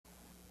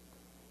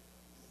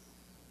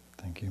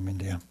Thank you,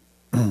 Mindy.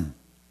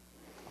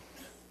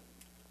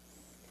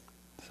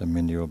 So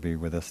Mindy will be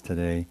with us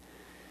today,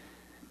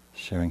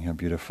 sharing her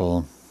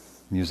beautiful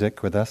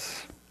music with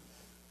us.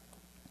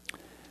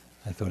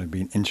 I thought it'd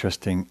be an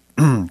interesting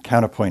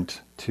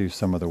counterpoint to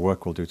some of the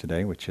work we'll do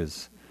today, which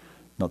is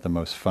not the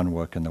most fun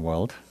work in the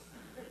world,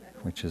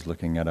 which is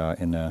looking at our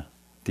inner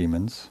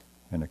demons,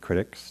 inner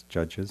critics,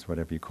 judges,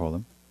 whatever you call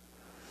them.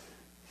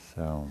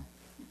 So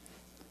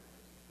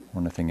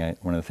one of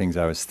the things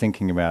I was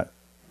thinking about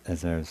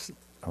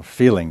or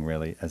feeling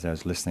really, as I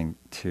was listening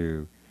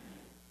to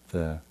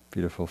the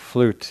beautiful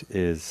flute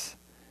is,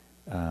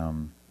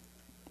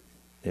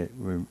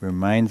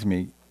 reminds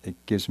me, it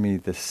gives me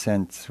the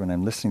sense when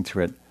I'm listening to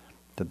it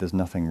that there's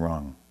nothing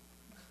wrong.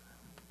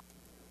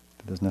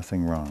 That there's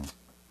nothing wrong.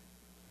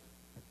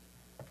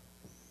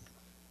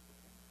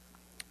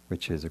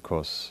 Which is, of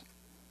course,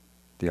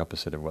 the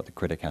opposite of what the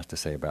critic has to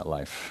say about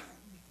life.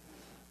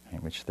 In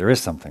which there is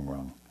something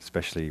wrong,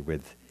 especially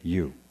with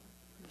you,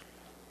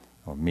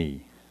 or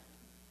me,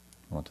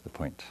 more to the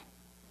point.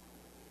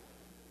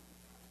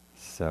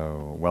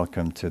 So,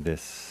 welcome to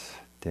this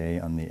day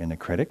on the Inner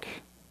Critic.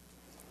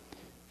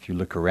 If you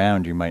look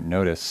around, you might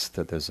notice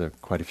that there's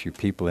quite a few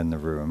people in the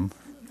room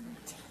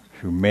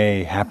who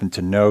may happen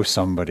to know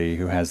somebody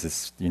who has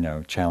this,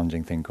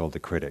 challenging thing called the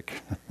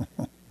critic.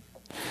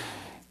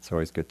 It's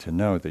always good to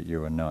know that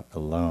you are not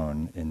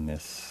alone in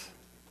this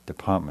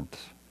department.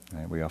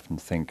 Right? We often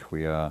think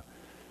we are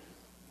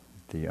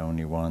the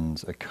only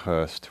ones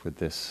accursed with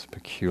this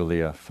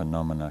peculiar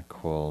phenomena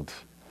called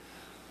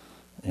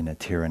inner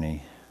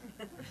tyranny.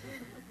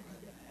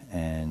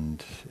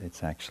 And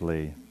it's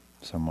actually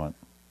somewhat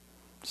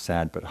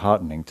sad but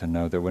heartening to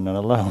know that we're not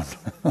alone.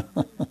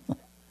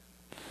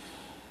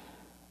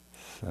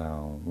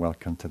 So,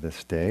 welcome to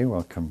this day.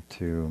 Welcome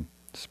to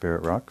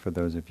Spirit Rock, for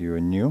those of you who are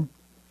new.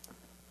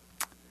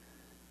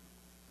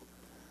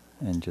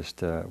 And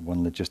just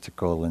one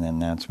logistical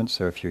announcement.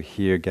 So if you're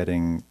here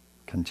getting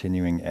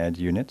continuing ed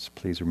units,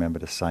 please remember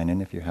to sign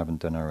in if you haven't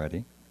done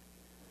already.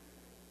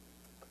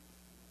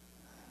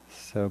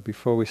 So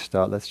before we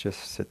start, let's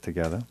just sit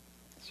together.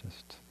 Let's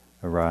just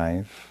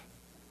arrive,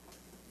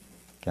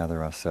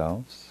 gather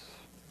ourselves.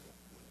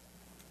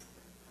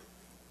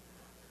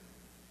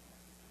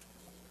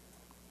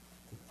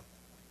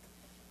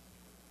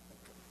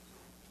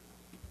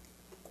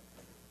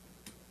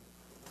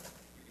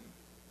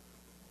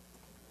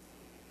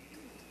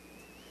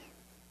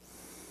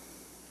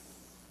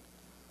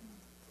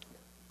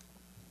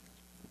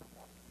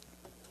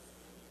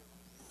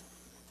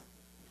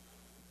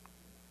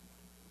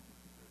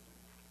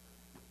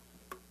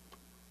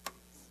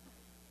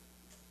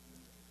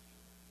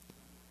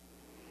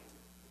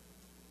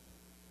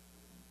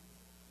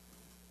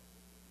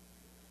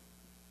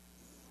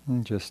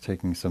 And just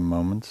taking some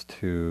moments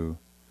to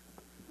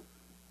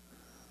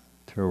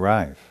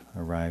arrive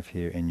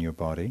here in your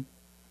body,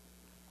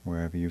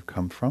 wherever you've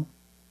come from,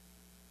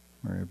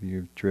 wherever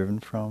you've driven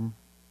from,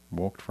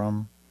 walked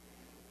from.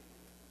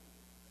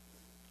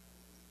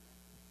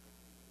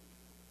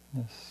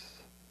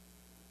 Just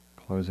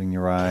closing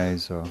your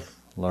eyes or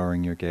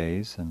lowering your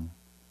gaze and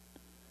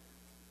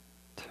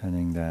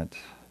turning that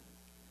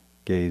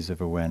gaze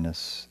of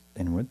awareness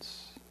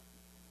inwards.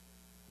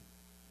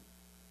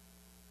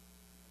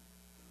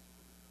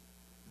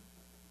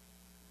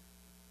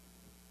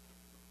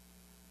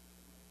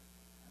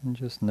 And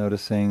just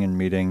noticing and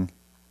meeting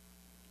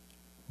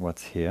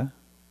what's here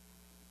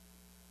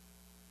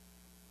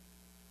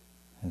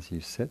as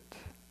you sit.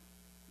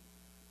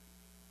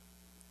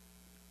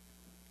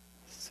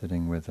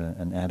 Sitting with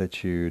an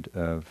attitude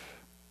of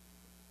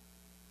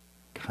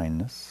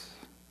kindness,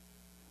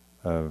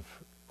 of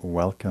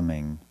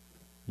welcoming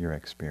your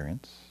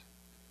experience,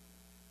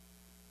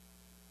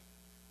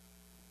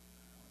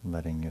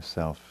 letting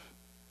yourself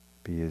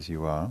be as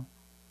you are,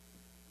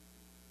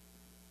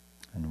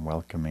 and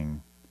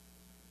welcoming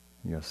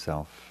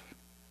yourself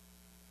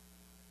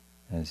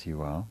as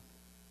you are.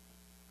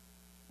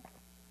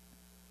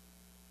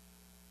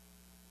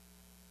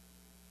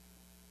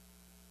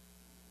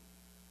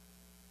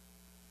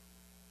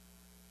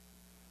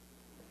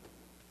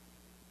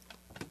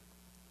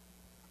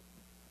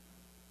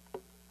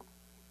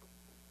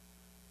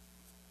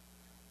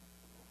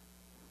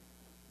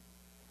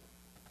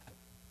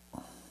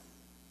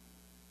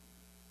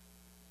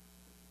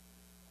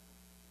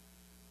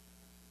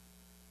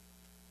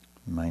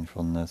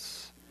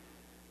 Mindfulness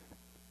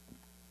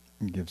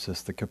gives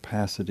us the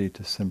capacity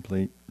to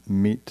simply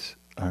meet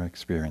our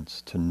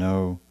experience, to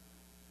know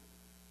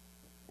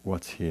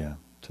what's here,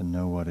 to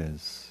know what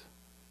is.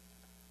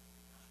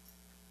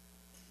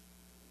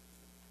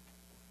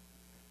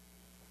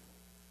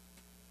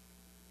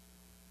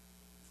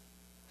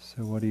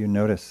 So what do you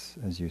notice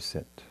as you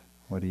sit?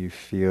 What do you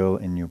feel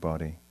in your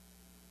body?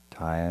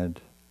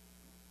 Tired,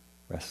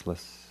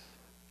 restless,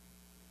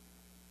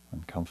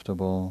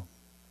 uncomfortable,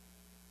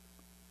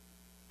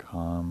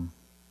 calm,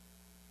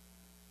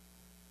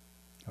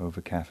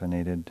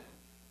 over-caffeinated?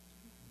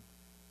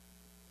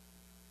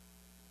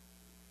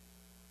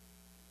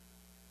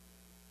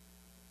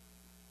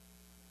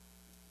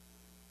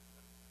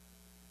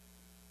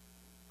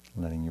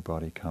 letting your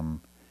body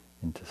come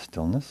into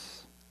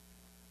stillness,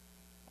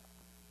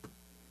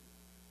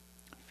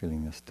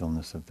 feeling the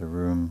stillness of the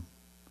room,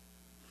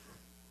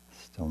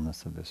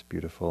 stillness of this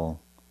beautiful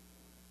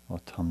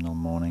autumnal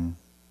morning.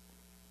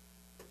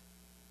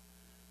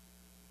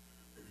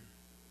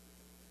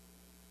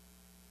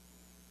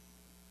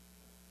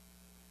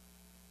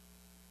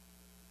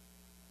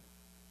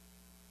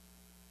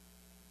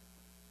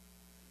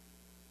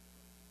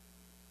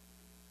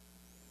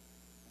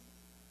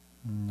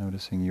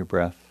 Noticing your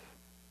breath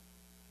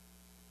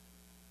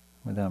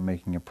without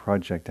making a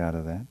project out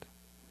of that.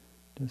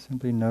 Just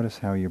simply notice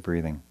how you're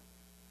breathing.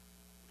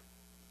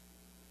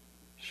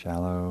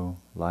 Shallow,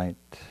 light,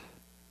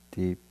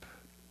 deep,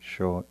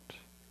 short,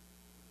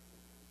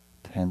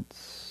 tense,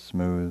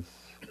 smooth,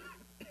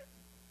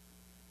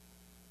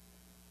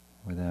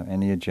 without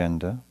any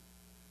agenda,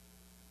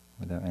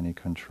 without any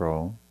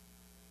control.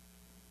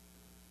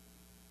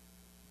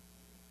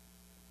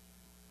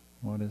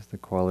 What is the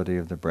quality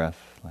of the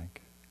breath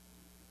like?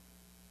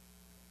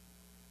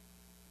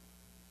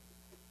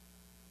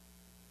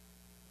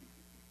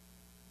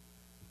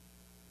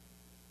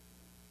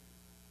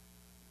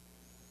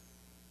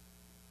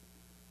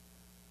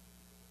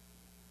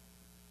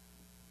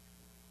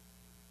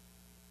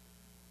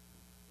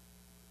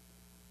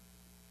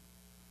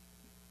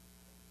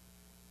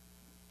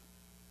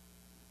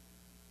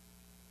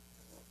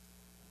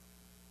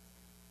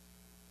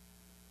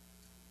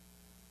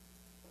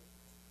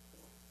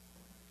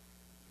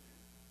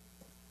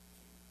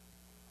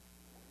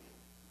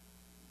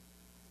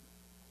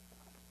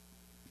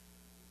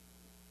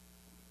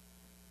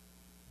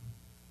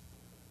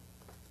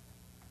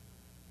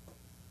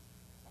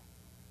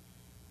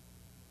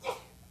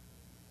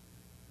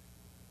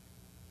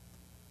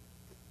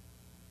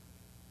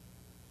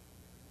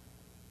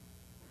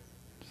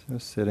 So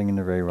sitting in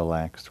a very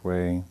relaxed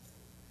way,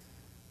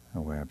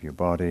 aware of your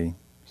body,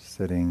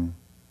 sitting,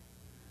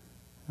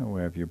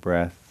 aware of your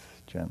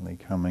breath, gently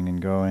coming and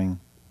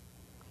going,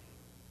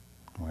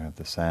 aware of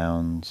the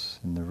sounds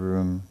in the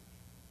room,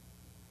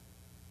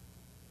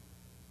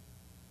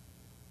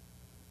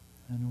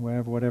 and aware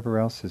of whatever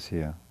else is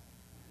here.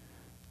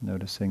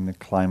 Noticing the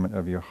climate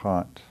of your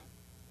heart.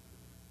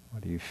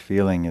 What are you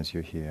feeling as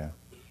you're here?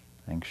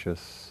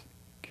 Anxious,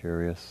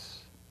 curious,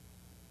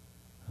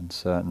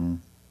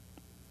 uncertain,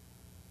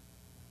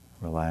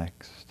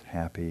 relaxed,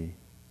 happy,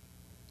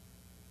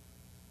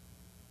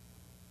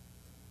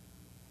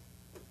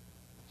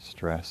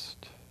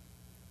 stressed.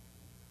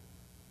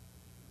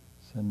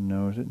 So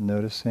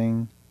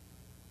noticing,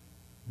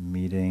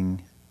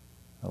 meeting,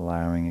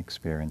 allowing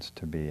experience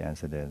to be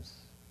as it is.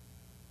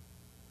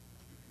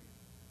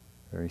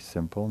 Very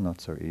simple,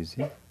 not so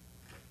easy.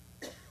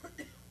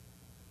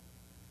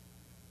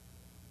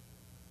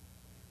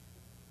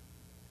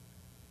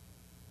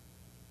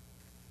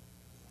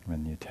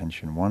 When the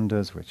attention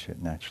wanders, which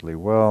it naturally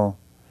will,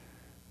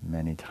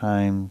 many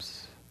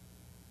times,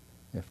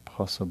 if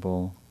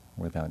possible,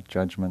 without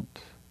judgment,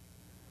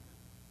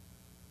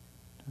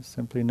 just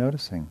simply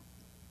noticing.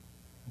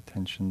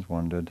 Attention's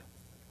wandered,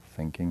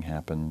 thinking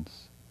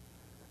happens,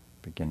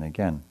 begin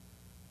again.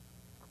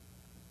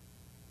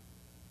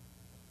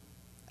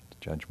 If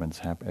judgments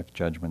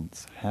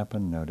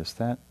happen, notice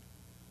that,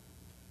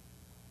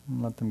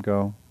 and let them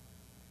go,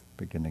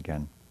 begin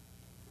again.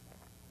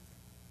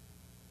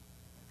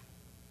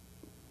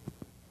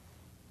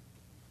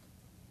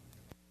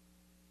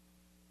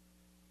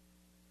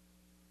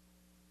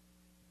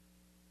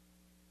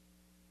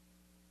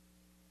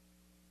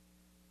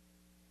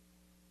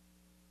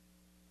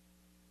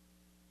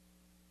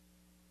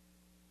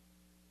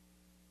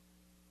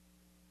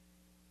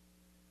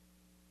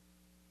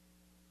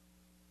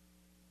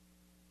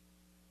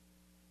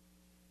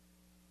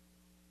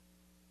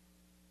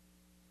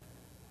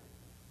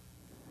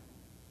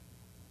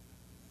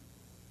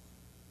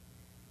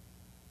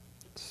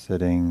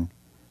 Sitting,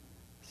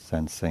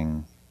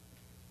 sensing,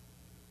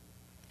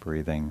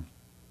 breathing,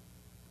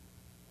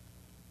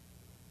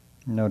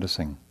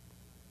 noticing.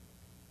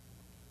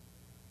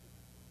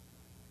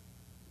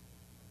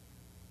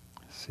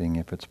 Seeing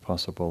if it's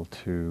possible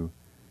to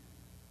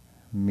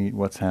meet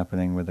what's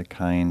happening with a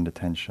kind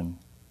attention,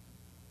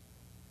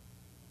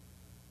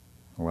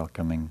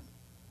 welcoming.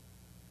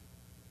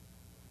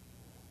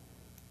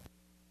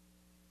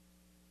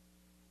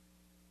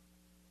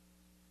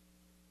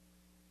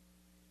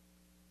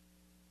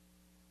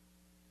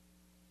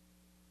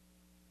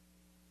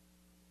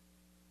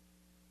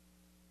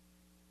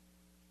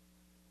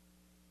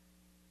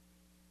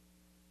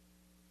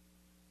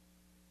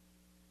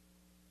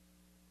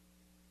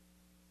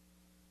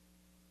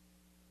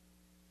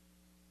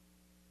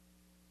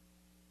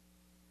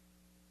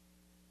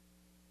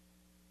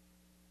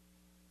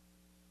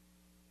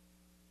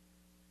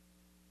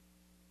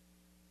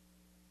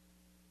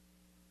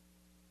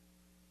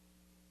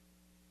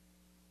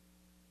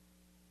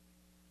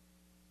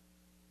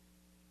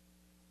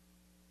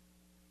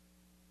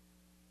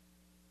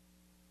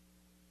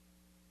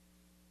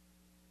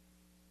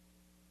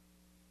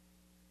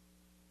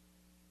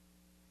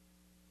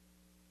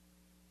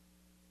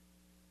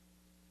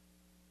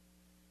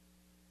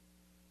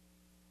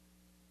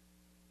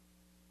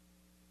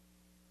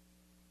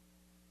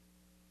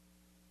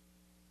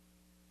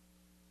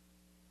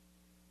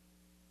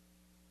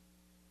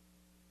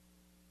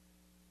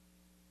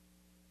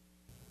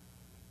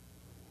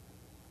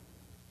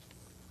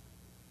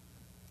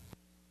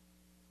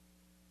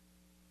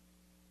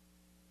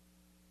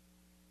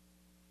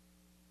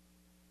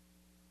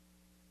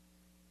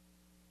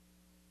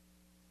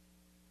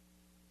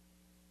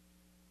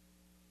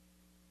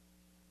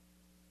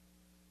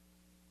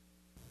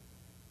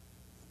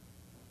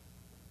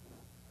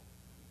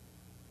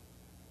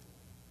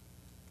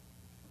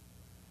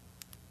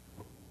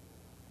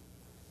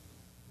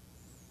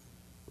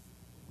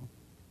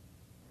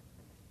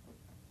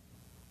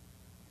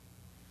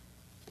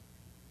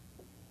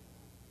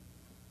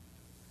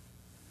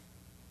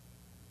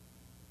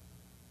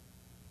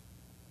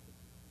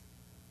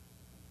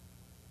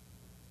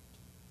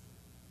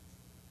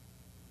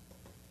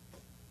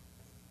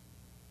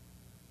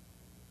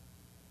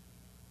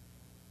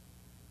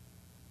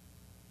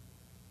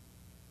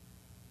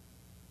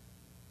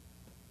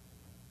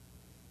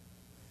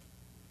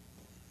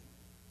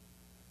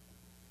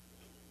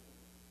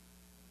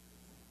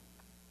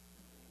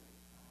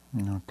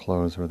 And I'll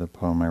close with a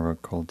poem I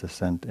wrote called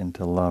Descent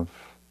into Love.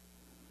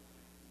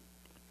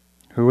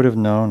 Who would have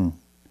known,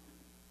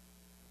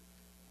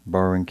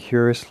 burrowing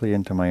curiously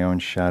into my own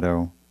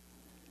shadow,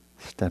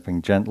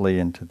 stepping gently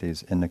into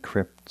these inner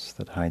crypts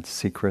that hide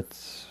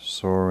secrets,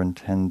 sore and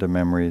tender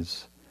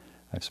memories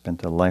I've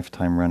spent a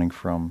lifetime running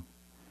from,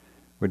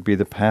 would be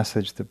the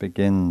passage that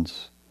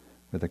begins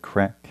with a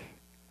crack,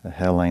 a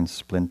hairline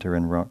splinter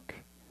in rock,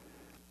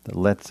 that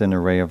lets in a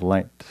ray of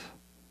light,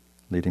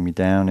 leading me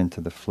down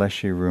into the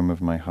fleshy room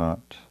of my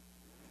heart,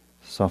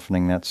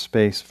 softening that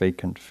space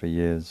vacant for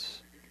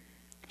years,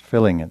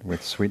 filling it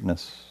with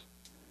sweetness,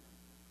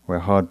 where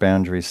hard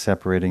boundaries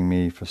separating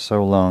me for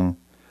so long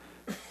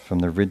from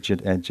the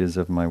rigid edges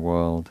of my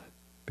world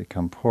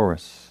become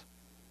porous,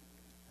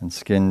 and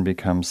skin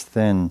becomes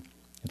thin.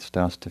 It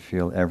starts to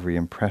feel every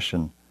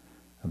impression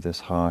of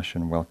this harsh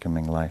and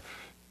welcoming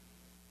life.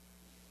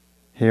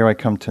 Here I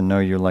come to know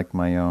you like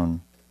my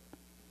own,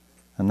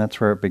 and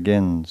that's where it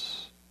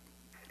begins.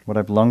 What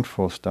I've longed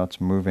for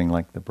starts moving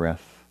like the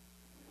breath,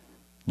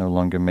 no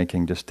longer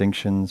making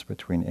distinctions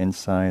between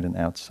inside and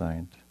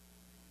outside.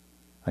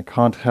 I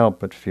can't help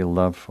but feel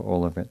love for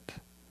all of it.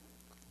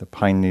 The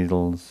pine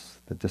needles,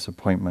 the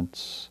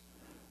disappointments,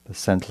 the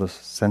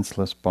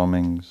senseless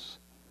bombings,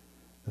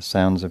 the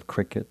sounds of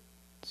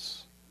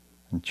crickets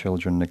and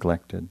children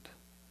neglected,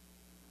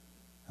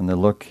 and the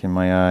look in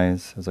my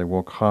eyes as I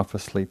walk half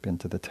asleep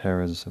into the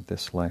terrors of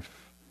this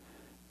life,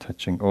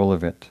 touching all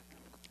of it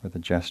with a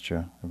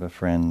gesture of a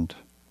friend.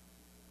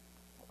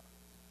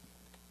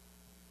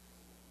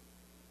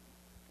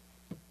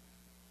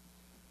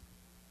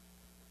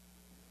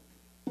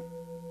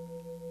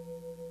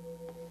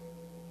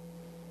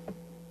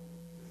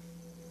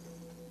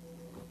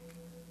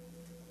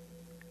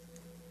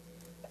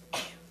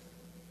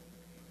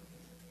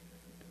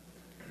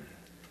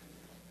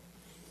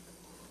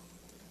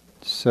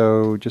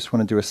 So just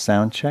want to do a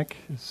sound check.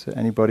 Is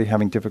anybody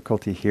having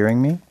difficulty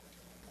hearing me?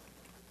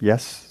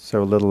 Yes?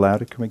 So a little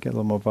louder. Can we get a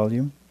little more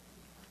volume?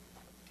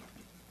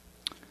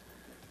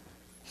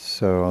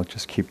 So I'll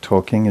just keep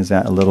talking. Is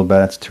that a little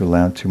better? It's too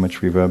loud, too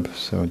much reverb.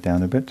 So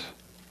down a bit.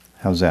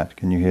 How's that?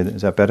 Can you hear that?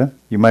 Is that better?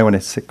 You might want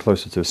to sit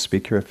closer to a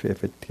speaker if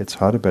it gets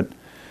harder, but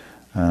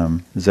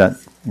is that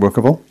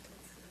workable?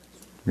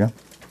 Yeah?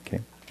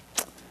 Okay.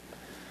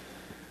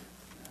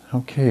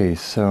 Okay,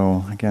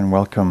 so again,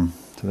 welcome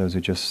to those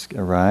who just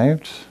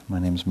arrived. My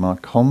name is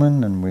Mark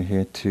Coleman, and we're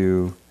here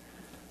to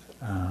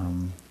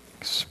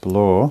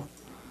explore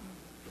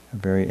a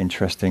very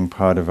interesting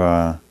part of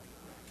our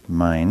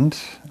mind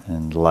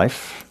and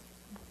life.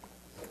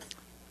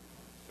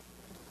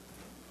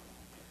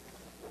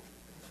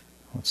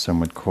 What some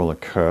would call a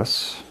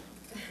curse.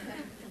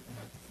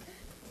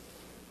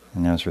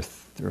 And I was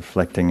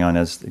reflecting on,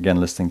 as again,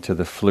 listening to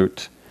the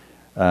flute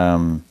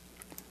of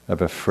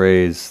a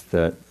phrase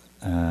that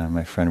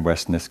my friend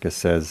Wes Niska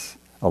says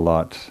a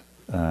lot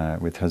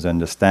with his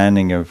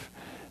understanding of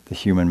the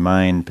human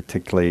mind,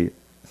 particularly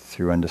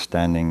through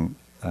understanding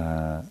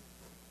our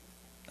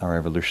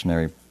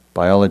evolutionary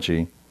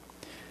biology.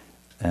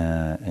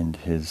 And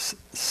his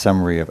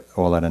summary of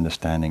all that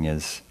understanding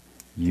is,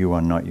 you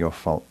are not your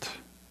fault.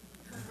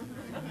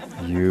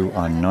 You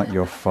are not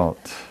your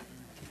fault.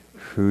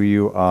 Who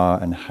you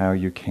are and how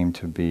you came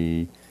to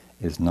be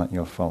is not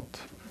your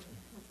fault.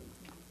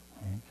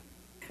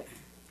 Right?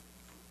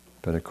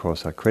 But of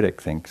course our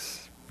critic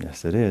thinks,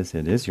 yes it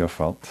is your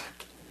fault.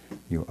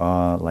 You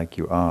are like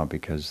you are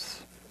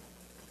because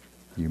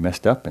you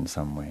messed up in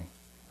some way.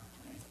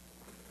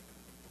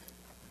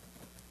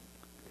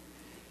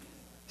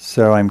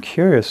 So I'm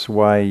curious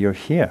why you're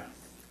here.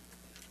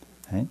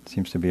 Right? It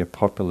seems to be a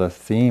popular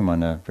theme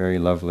on a very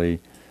lovely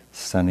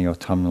sunny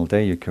autumnal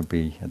day. You could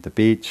be at the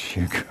beach,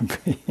 you could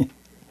be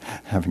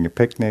having a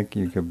picnic,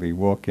 you could be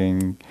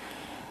walking,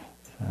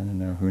 I don't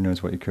know, who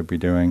knows what you could be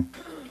doing.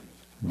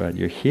 But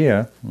you're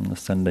here on a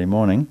Sunday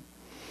morning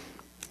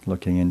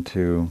looking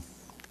into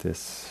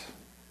this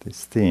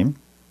theme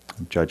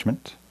of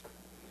judgment.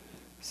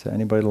 So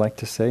anybody like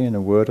to say in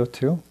a word or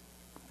two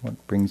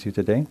what brings you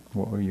today?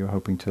 What were you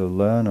hoping to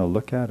learn or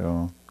look at,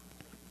 or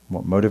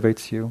what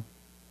motivates you?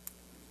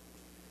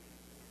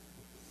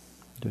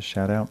 Just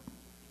shout out.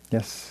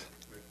 Yes?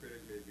 My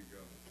critic made me go.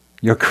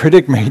 Your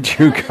critic made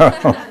you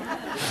go.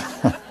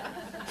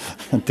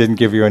 Didn't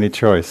give you any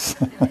choice.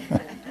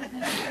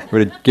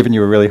 Would have given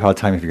you a really hard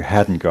time if you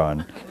hadn't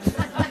gone.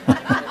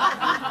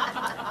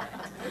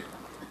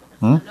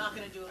 I'm not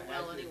going to do it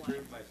well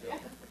anyway.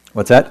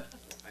 What's that?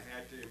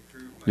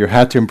 You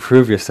had to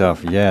improve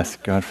yourself. Yes,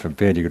 God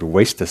forbid. You could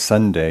waste a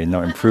Sunday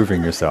not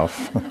improving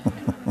yourself.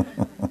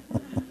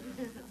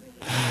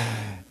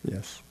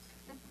 Yes.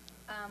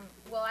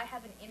 Well, I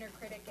have an inner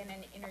critic and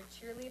an inner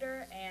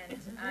cheerleader,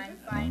 and I'm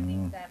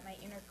finding that my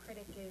inner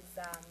critic is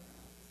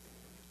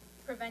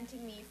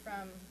preventing me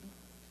from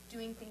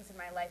doing things in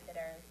my life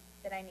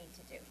that I need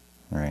to do.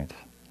 Right.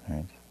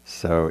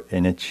 So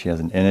she has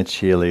an inner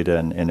cheerleader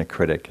and inner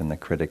critic, and the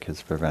critic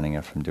is preventing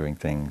her from doing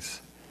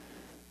things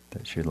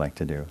that she'd like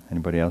to do.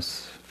 Anybody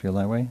else feel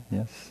that way?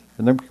 Yes?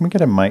 And then, can we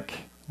get a mic?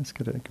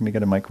 Can we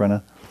get a mic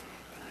runner?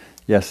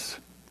 Yes.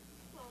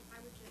 Well, I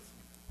would just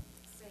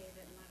say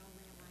that not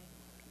only am I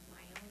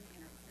my own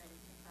inner critic,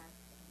 but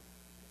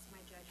it's my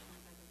judgment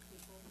of other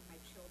people, my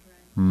children,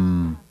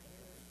 Mm. out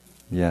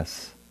there,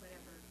 Yes.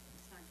 whatever.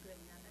 It's not good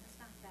enough, and it's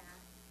not bad.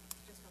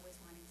 It's just always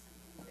wanting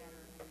something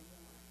better and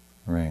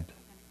more. Right.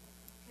 And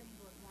tending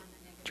to look more on the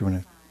Do you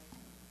negative want side.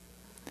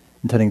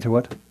 to? Intending to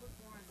what? Look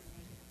more on the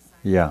negative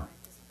side. Yeah.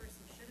 Like, this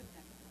person should have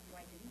done it.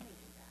 Why didn't they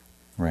do that?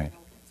 Right.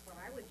 You know, it's what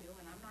I would do,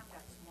 and I'm not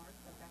that smart,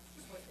 but that's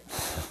just what it is.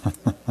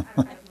 I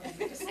don't know if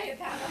you to say it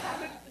that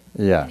way.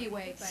 Yeah.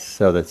 Anyway, but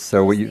So that's so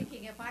I what was you.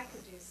 thinking if I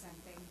could do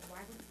something,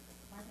 why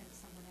wouldn't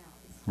someone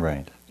else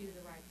Right. do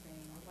the right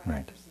thing, or what I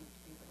Right. perceive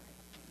to be the right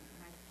thing?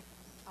 And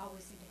I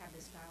always seem to have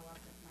this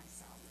dialogue with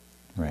myself.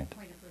 Right.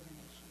 Point of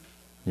rumination.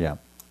 Yeah.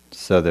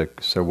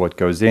 So what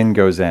goes in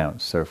goes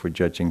out. So if we're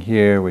judging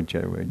here, we're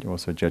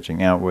also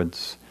judging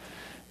outwards.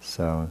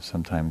 So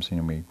sometimes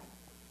we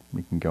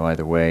can go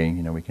either way.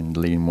 We can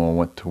lean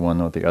more to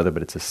one or the other,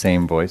 but it's the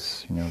same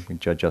voice. We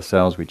judge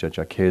ourselves, we judge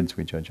our kids,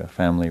 we judge our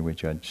family, we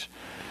judge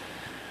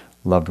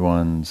loved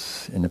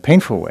ones in a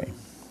painful way,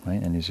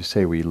 right? And as you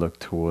say, we look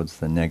towards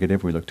the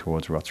negative, we look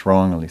towards what's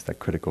wrong. At least that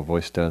critical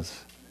voice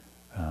does.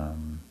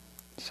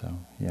 So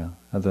yeah.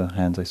 Other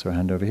hands. I saw a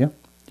hand over here.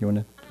 Do you want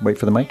to wait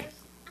for the mic? Yes,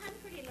 I'm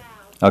pretty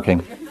loud. Okay,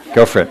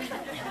 go for it.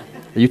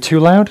 Are you too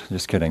loud?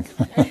 Just kidding. As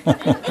I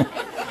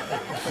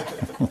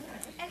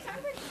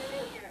was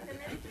sitting here and the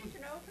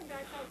meditation opened,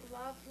 I felt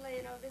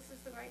lovely, this is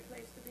the right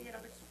place to be, and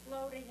I was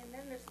floating, and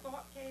then this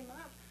thought came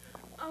up.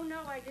 Oh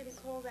no, I didn't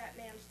call that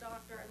man's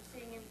doctor, I'm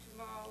seeing him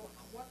tomorrow.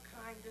 What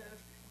kind of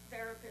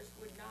therapist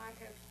would not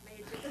have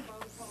made this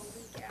phone call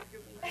week after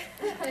week?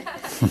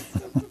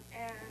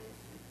 And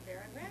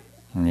there I went.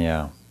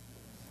 Yeah,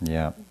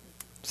 yeah.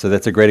 So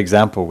that's a great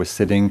example. We're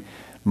sitting,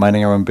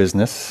 minding our own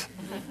business,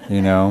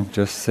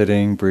 just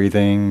sitting,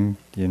 breathing,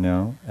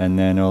 and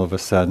then all of a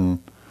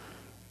sudden,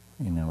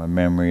 a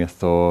memory, a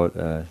thought,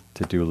 a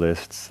to-do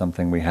list,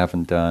 something we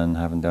haven't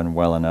done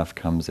well enough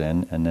comes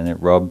in, and then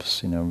it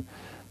robs,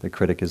 the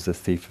critic is the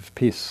thief of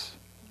peace.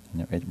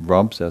 It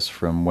robs us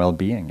from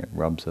well-being. It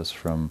robs us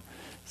from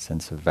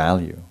sense of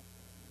value.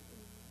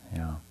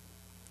 Yeah.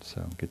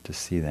 So good to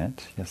see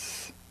that.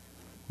 Yes.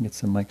 Get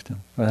some mics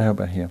down. Well, how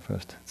about here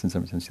first, since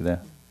you're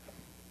there?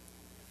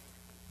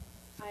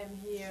 I'm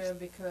here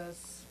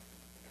because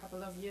a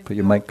couple of years Put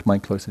your ago,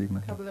 mic closer to you.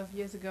 a couple of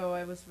years ago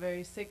I was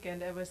very sick,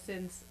 and ever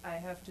since I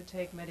have to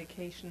take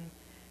medication,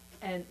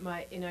 and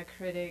my inner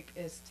critic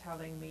is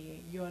telling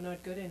me, you're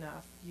not good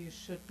enough, you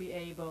should be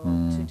able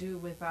to do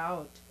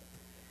without.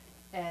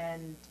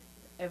 And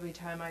every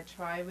time I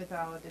try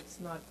without, it's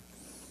not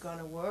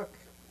gonna work.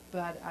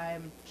 But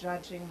I'm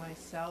judging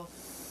myself,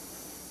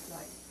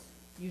 like,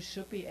 you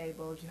should be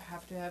able, you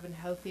have to have a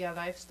healthier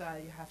lifestyle,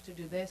 you have to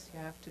do this, you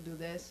have to do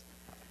this.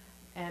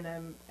 And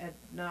I'm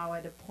now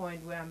at a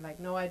point where I'm like,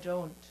 no, I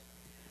don't.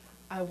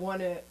 I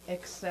want to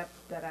accept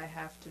that I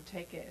have to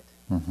take it.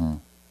 Mm-hmm.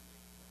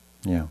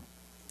 Yeah.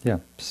 Yeah.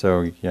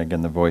 So, yeah,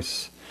 again, the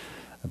voice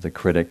of the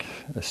critic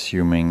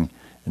assuming,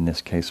 in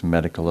this case,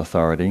 medical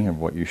authority of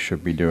what you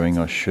should be doing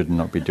or should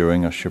not be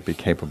doing or should be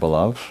capable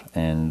of.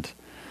 And,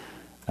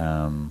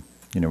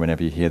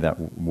 whenever you hear that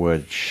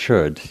word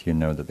should, you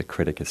know that the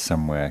critic is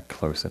somewhere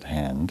close at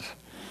hand.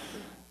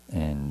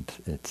 And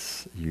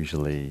it's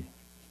usually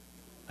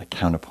a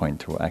counterpoint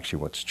to actually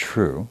what's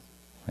true.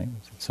 Right?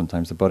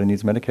 Sometimes the body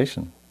needs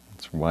medication.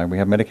 That's why we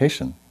have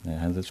medication. It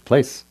has its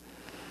place.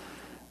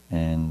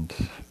 And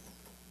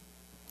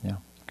yeah,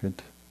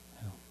 good.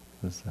 Yeah.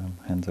 There's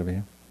hands over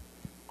here.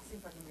 See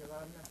if I can be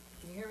loud enough.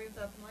 Can you hear me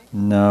without the mic?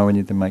 No, we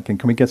need the mic. And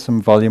can we get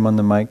some volume on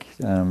the mic? Here's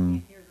the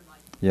mic.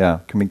 Yeah,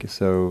 can we get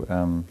so...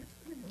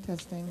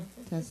 Testing,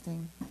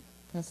 testing,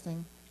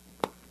 testing,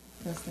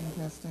 testing,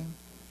 testing.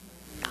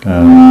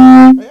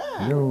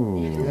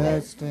 Yo.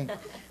 Testing.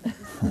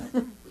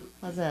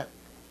 How's that?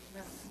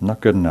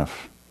 Not good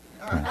enough.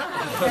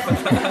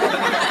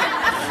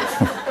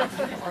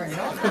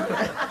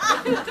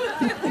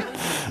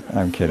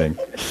 I'm kidding.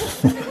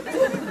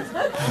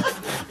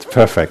 It's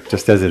perfect,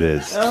 just as it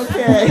is.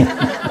 Okay.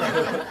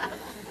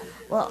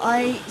 Well,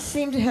 I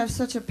seem to have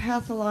such a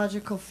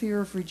pathological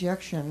fear of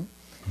rejection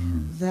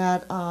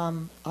that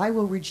I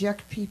will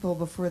reject people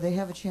before they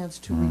have a chance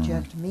to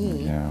reject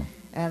me, Yeah.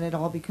 and it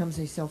all becomes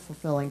a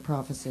self-fulfilling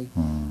prophecy.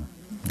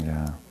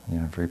 Yeah,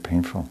 very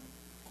painful.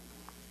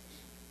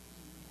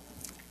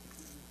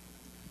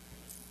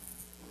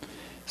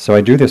 So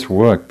I do this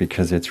work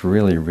because it's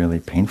really, really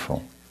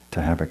painful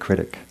to have a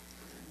critic.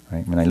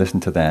 Right? When I listen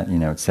to that,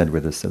 it's said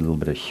with a little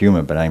bit of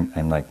humor, but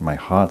I'm like, my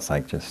heart's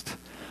like just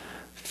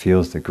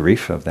feels the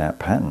grief of that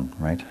pattern,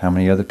 right? How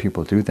many other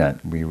people do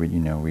that?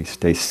 We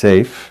stay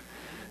safe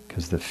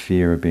because the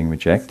fear of being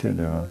rejected,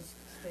 or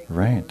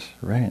right,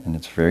 and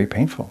it's very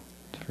painful.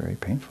 It's very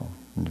painful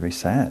and very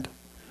sad.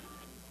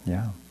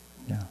 Yeah.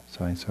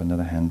 So I saw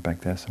another hand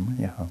back there somewhere.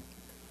 Yeah.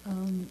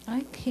 Oh.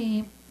 I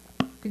came.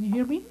 Can you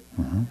hear me?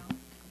 Mm-hmm.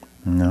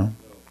 No.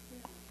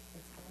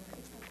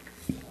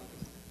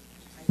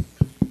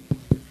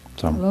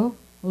 Some. Hello?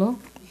 Hello?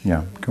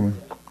 Yeah. Come on.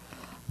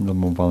 A little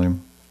more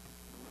volume.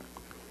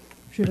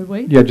 Should I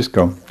wait? Yeah, just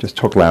go. Just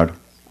talk loud.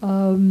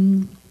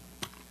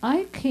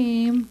 I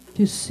came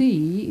to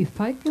see if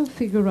I can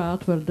figure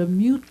out where the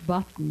mute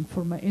button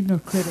for my inner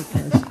critic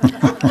is.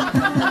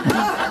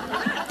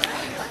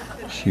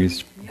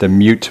 She's the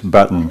mute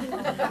button.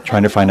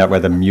 Trying to find out where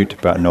the mute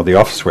button or the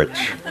off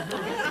switch.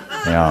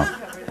 Yeah.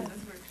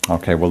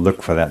 Okay, we'll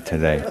look for that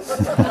today.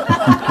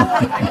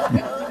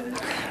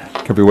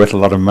 Could be worth a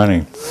lot of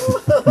money.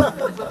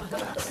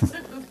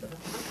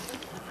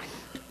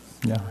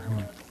 Yeah.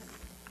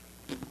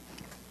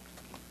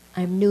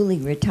 I'm newly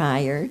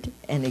retired,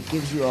 and it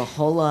gives you a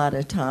whole lot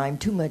of time,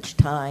 too much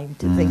time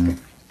to think.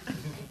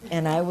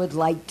 And I would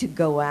like to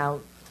go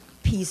out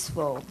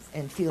peaceful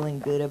and feeling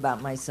good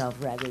about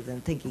myself rather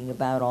than thinking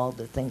about all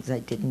the things I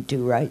didn't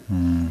do right.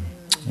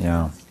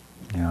 Yeah.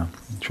 Yeah.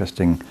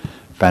 Interesting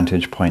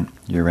vantage point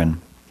you're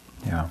in.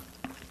 Yeah.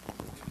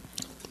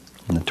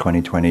 In the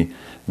 2020,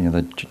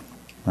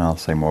 I'll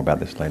say more about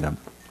this later.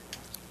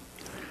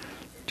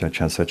 Judge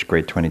has such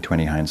great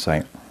 2020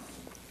 hindsight.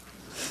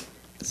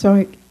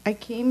 So I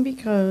came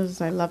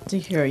because I love to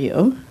hear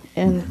you,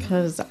 and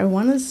because I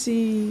want to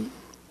see,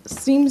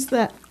 seems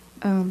that,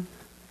 I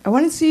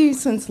want to see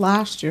since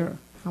last year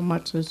how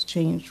much has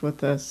changed with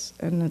this,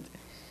 and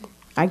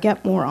I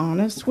get more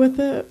honest with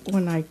it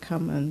when I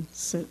come and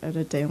sit at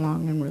a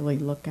Daylong and really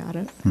look at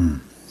it.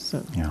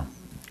 So Yeah,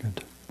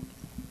 good.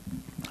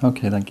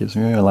 Okay, that gives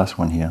me your last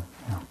one here.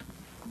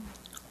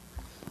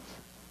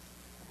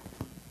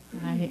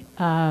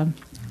 Yeah.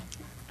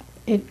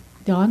 It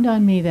dawned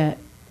on me that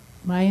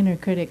my inner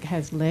critic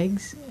has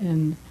legs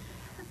and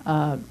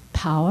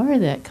power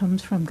that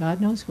comes from God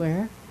knows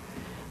where.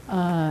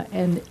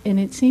 And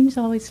it seems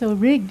always so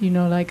rigged,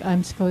 like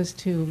I'm supposed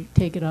to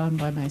take it on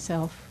by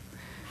myself.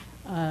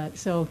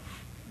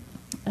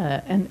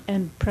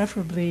 And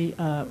preferably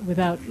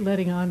without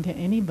letting on to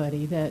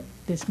anybody that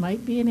this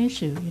might be an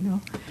issue,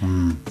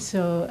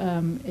 So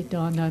it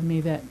dawned on me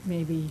that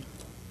maybe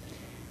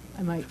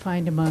I might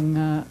find among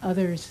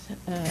others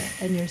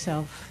and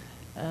yourself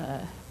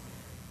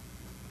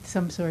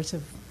some source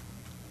of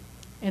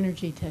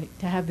energy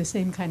to have the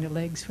same kind of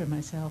legs for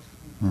myself.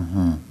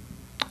 Mm-hmm.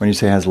 When you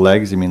say has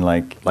legs, you mean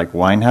like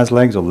wine has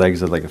legs, or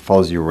legs that like it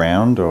follows you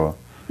around, or?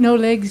 No,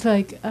 legs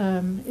like,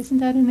 isn't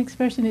that an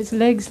expression? It's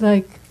legs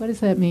like, what does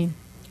that mean?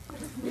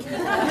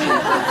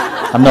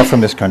 I'm not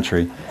from this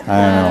country.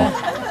 I don't know.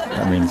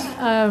 That means...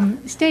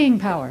 staying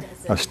power.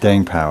 Oh,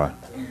 staying power.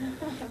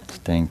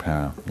 Staying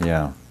power,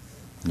 yeah.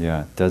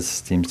 Yeah, it does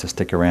seems to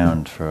stick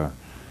around for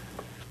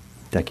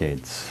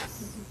decades.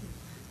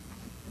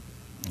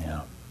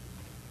 Yeah.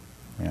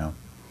 Yeah.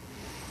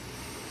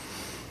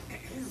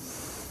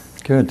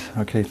 Good.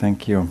 Okay,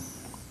 thank you.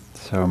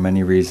 So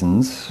many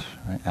reasons,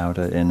 right?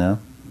 Outer, inner,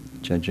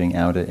 judging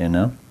outer,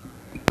 inner,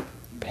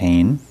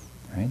 pain,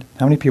 right?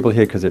 How many people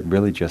here, because it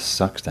really just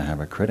sucks to have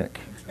a critic?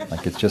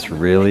 Like it's just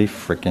really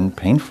freaking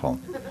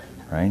painful,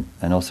 right?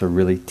 And also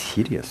really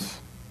tedious,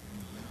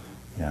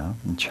 yeah,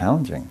 and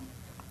challenging.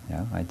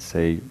 Yeah, I'd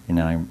say,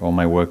 all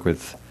my work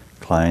with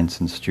clients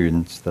and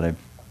students that I've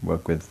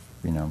worked with,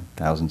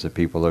 thousands of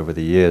people over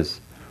the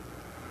years,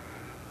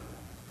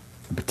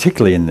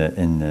 particularly in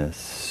the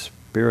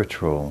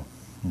spiritual,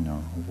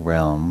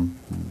 realm,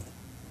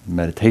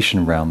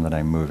 meditation realm that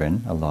I move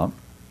in a lot.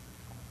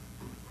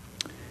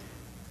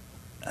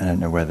 I don't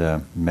know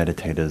whether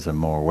meditators are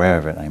more aware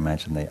of it. I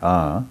imagine they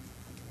are,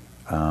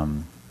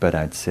 but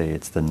I'd say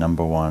it's the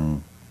number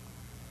one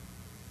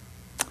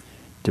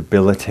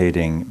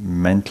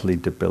mentally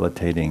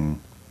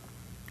debilitating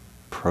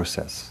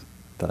process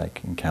that I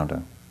can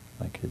encounter.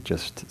 Like it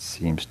just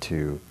seems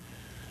to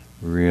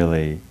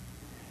really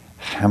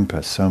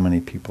hamper so many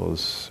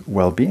people's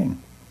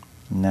well-being,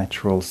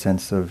 natural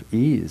sense of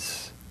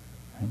ease,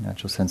 right?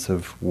 Natural sense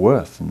of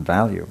worth and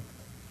value.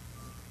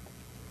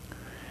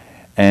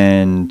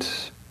 And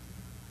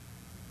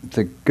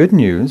the good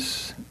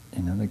news,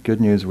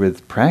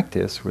 with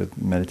practice,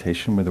 with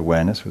meditation, with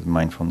awareness, with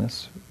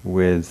mindfulness,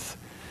 with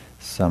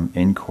some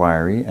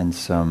inquiry and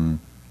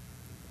some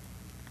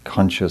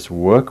conscious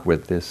work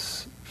with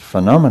this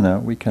phenomena,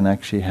 we can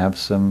actually have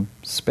some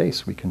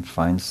space, we can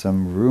find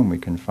some room, we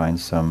can find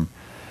some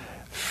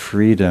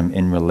freedom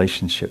in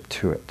relationship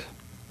to it.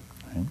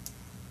 Right?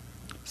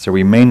 So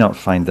we may not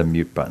find the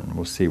mute button.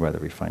 We'll see whether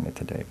we find it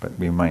today, but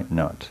we might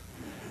not.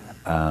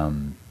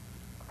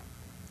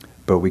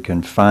 But we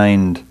can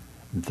find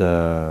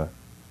a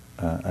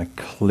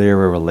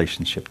clearer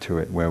relationship to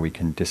it, where we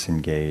can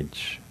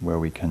disengage, where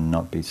we can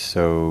not be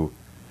so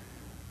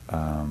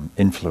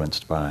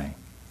influenced by.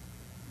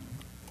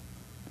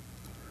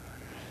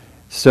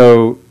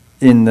 So,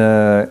 in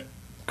the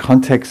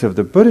context of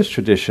the Buddhist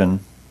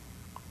tradition,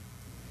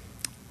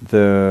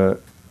 the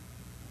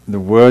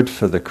word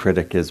for the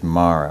critic is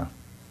Mara.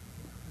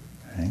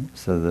 Right?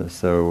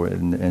 So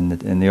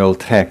in the old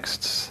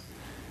texts,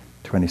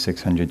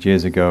 2,600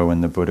 years ago,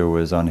 when the Buddha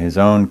was on his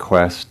own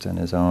quest and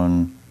his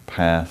own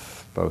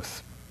path,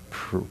 both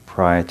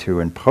prior to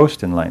and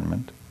post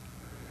enlightenment,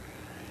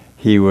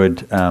 he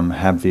would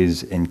have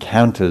these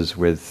encounters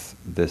with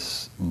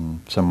this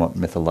somewhat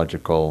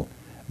mythological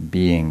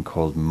being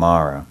called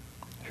Mara,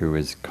 who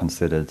is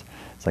considered,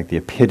 it's like the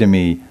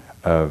epitome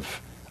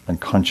of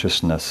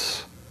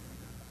unconsciousness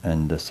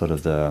and the sort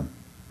of the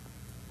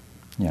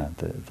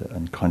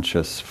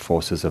unconscious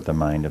forces of the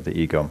mind, of the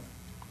ego.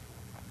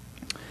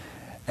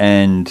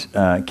 And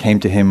came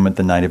to him at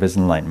the night of his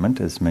enlightenment,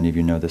 as many of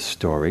you know the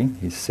story.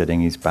 He's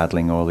sitting, he's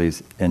battling all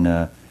these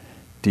inner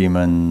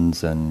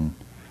demons, and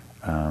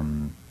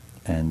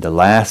the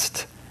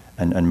last,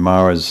 and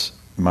Mara,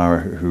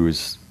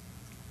 who's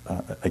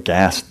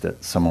aghast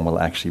that someone will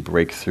actually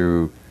break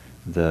through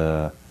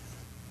the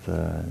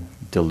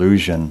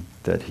delusion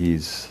that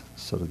he's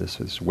sort of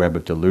this web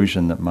of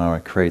delusion that Mara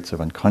creates of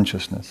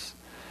unconsciousness.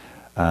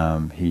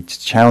 He's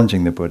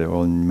challenging the Buddha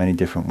all in many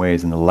different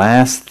ways, and the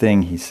last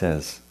thing he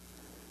says,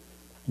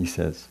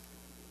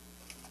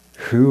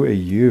 "Who are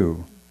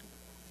you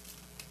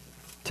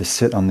to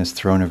sit on this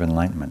throne of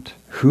enlightenment?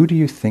 Who do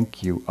you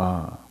think you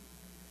are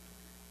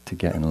to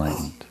get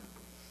enlightened?"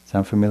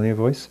 Sound familiar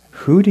voice?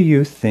 Who do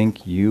you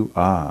think you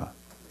are?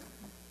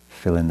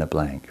 Fill in the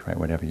blank, right?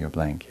 Whatever your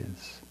blank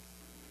is.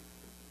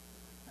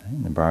 Right?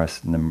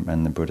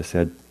 And the Buddha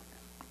said,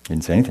 he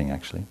didn't say anything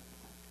actually.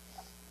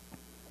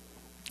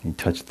 He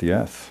touched the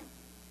earth.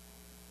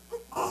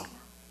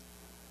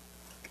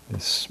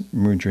 This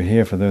mudra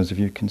here, for those of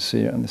you who can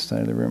see it on this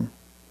side of the room,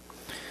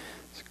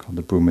 it's called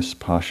the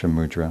Bhumispasha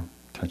mudra.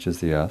 Touches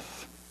the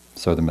earth.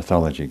 So the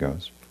mythology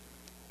goes.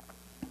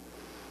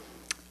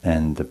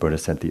 And the Buddha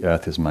said, "The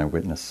earth is my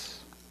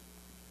witness.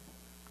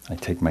 I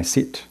take my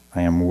seat.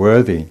 I am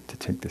worthy to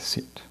take this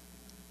seat.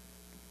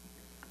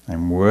 I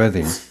am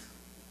worthy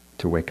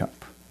to wake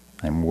up.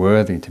 I am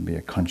worthy to be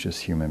a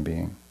conscious human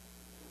being."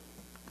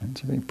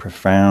 It's a very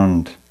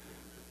profound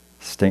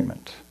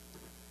statement.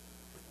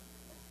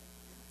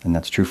 And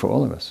that's true for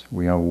all of us.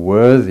 We are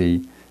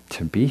worthy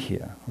to be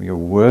here. We are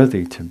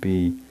worthy to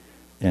be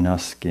in our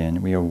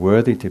skin. We are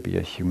worthy to be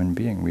a human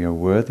being. We are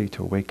worthy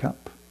to wake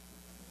up.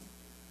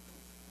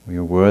 We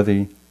are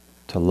worthy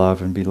to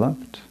love and be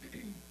loved.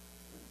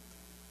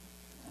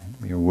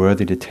 We are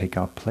worthy to take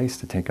our place,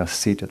 to take our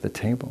seat at the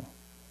table.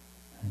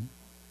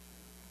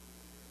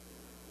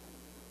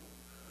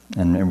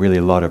 And really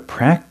a lot of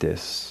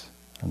practice,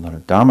 a lot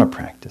of Dharma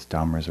practice.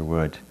 Dharma is a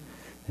word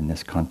in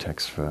this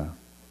context for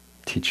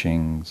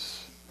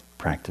teachings,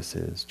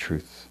 practices,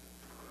 truth.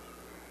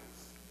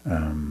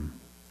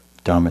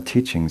 Dharma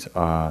teachings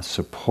are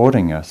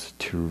supporting us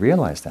to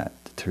realize that,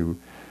 to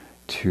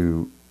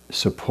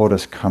support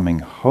us coming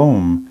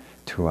home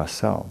to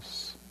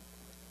ourselves,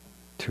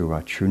 to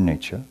our true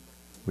nature,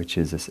 which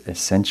is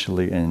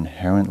essentially and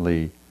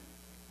inherently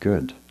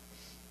good.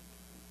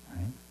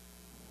 Right?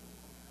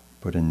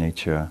 Buddha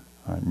nature,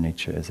 our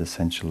nature is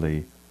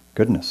essentially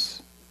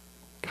goodness,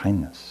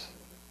 kindness.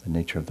 The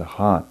nature of the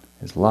heart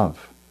is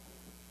love.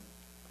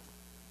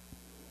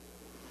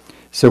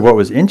 So what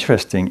was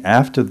interesting,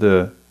 after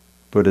the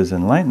Buddha's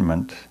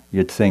enlightenment,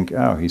 you'd think,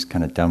 oh, he's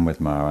kind of done with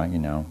Mara,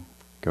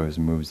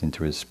 moves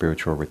into his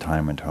spiritual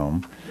retirement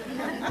home,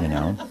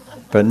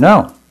 But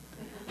no,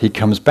 he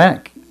comes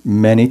back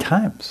many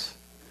times.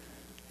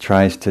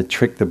 Tries to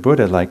trick the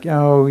Buddha like,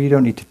 oh, you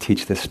don't need to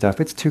teach this stuff.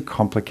 It's too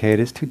complicated,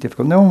 it's too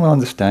difficult. No one will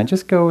understand.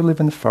 Just go live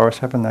in the forest,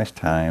 have a nice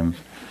time,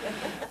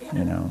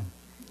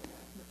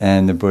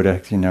 And the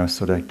Buddha,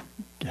 sort of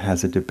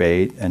has a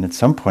debate, and at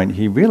some point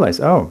he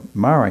realized, oh,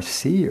 Mara, I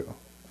see you.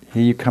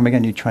 Here you come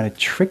again, you're trying to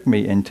trick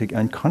me into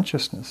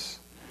unconsciousness.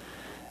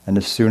 And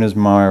as soon as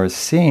Mara is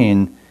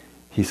seen,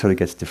 he sort of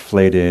gets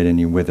deflated and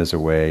he withers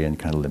away and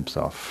kind of limps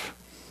off.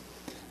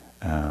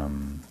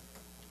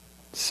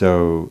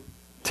 So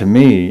to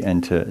me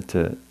and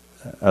to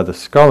other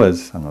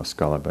scholars, I'm not a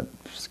scholar, but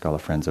scholar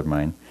friends of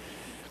mine,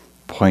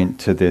 point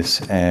to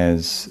this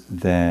as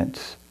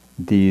that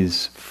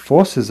these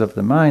forces of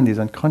the mind, these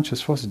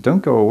unconscious forces,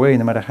 don't go away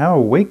no matter how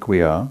awake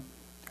we are,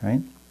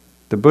 right?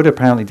 The Buddha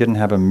apparently didn't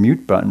have a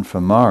mute button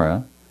for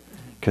Mara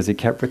because he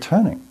kept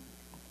returning.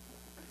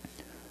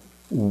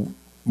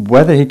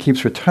 Whether he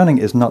keeps returning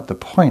is not the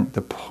point.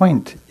 The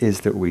point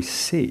is that we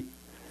see.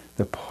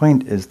 The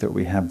point is that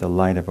we have the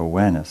light of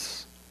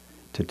awareness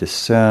to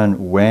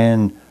discern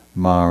when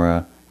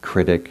Mara,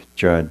 critic,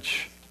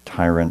 judge,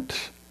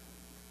 tyrant,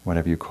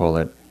 whatever you call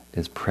it,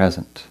 is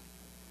present.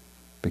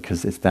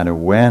 Because it's that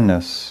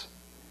awareness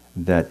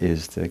that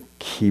is the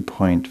key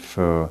point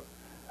for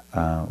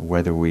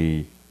whether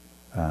we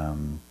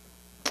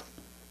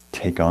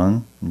take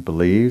on and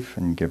believe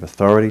and give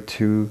authority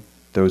to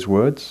those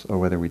words or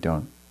whether we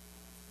don't.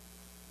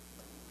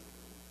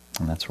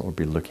 And that's what we'll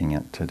be looking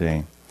at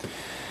today.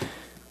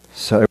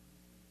 So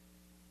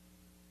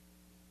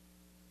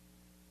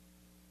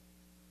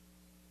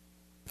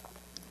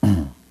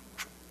I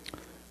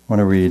want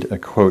to read a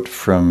quote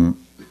from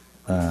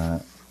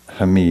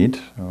Hamid,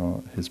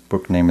 or his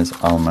book name is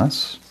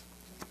Almas,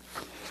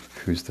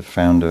 who's the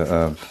founder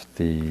of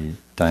the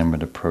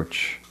Diamond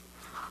Approach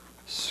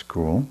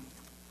School.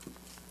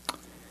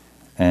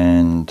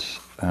 And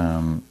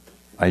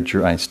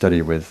I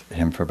studied with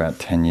him for about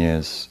 10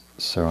 years,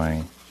 so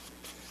I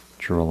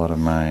drew a lot of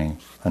my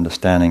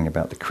understanding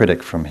about the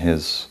critic from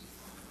his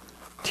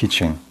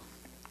teaching.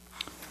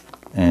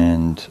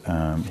 and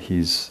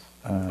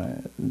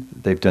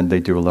they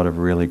do a lot of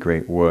really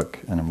great work,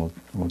 and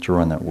we'll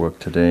draw on that work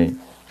today.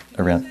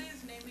 Around.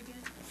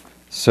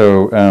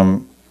 So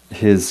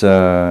his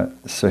book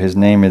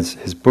name is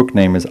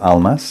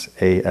Almas,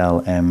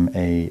 Almaas,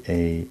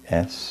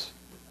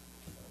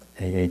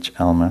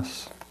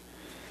 Almas,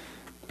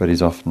 but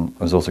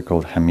was also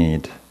called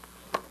Hamid,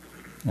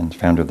 and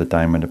founder of the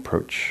Diamond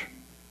Approach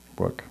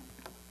book.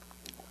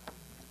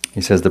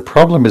 He says, the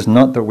problem is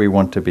not that we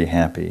want to be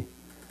happy,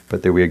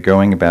 but that we are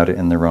going about it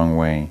in the wrong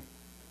way.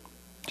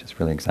 Which is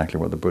really exactly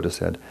what the Buddha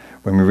said.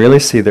 When we really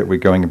see that we're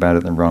going about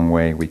it the wrong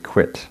way, we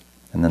quit,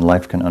 and then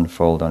life can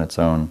unfold on its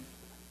own.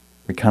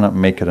 We cannot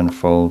make it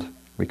unfold.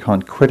 We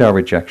can't quit our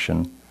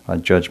rejection, our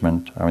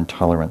judgment, our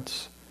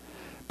intolerance.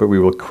 But we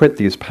will quit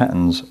these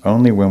patterns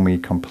only when we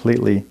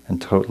completely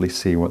and totally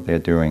see what they're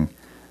doing,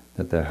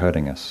 that they're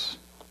hurting us.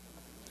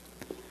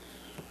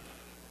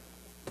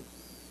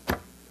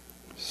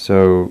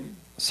 So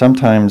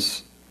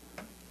sometimes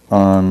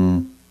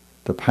on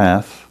the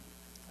path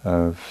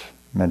of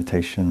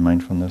meditation,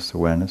 mindfulness,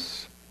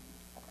 awareness,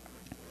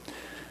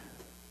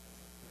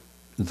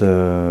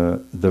 the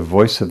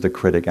voice of the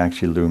critic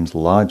actually looms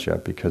larger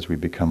because we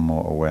become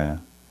more aware.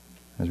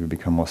 As we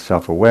become more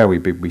self-aware,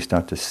 we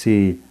start to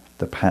see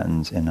the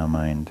patterns in our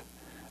mind.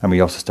 And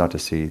we also start to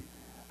see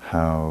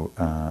how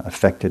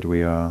affected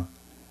we are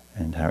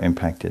and how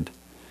impacted.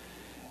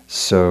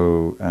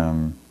 So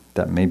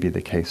that may be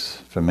the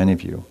case for many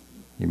of you.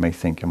 You may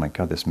think, oh my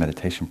God, this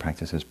meditation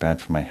practice is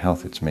bad for my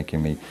health. It's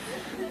making me,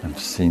 I'm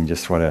seeing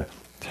just what a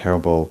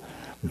terrible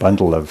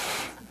bundle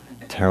of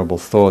terrible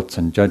thoughts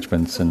and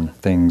judgments and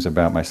things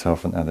about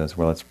myself and others.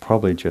 Well, it's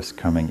probably just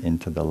coming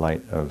into the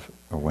light of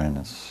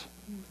awareness.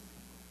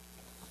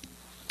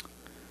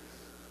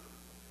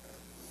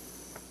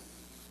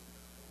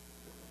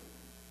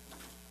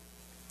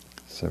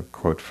 So,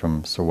 quote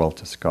from Sir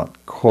Walter Scott,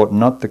 "Court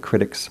not the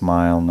critic's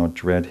smile, nor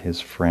dread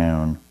his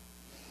frown."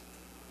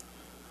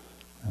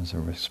 As a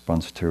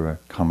response to a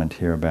comment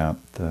here about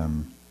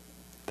the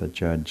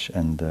judge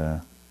and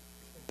the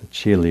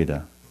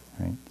cheerleader.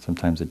 Right?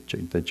 Sometimes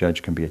the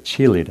judge can be a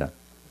cheerleader.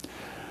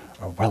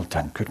 Oh, well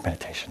done, good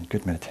meditation,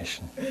 good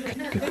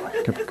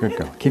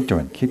go, keep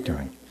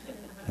doing.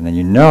 And then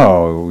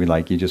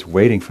you're just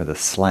waiting for the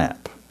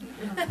slap,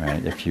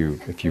 right? If you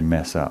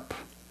mess up.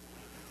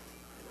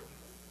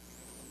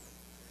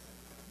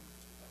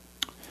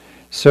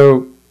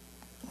 So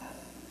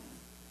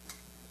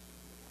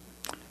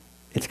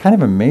it's kind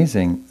of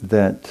amazing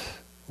that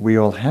we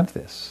all have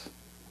this,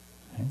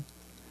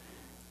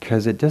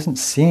 because it doesn't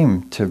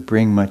seem to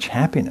bring much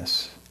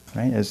happiness,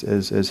 right?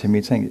 As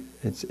Hamid's saying,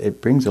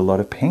 it brings a lot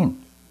of pain,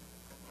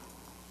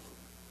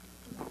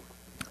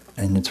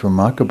 and it's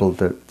remarkable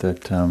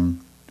that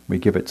we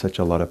give it such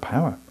a lot of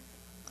power,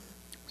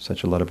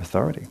 such a lot of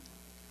authority.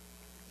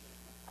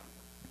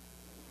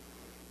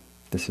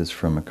 This is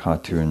from a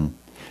cartoon.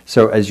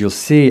 So as you'll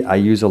see, I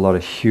use a lot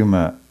of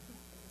humor,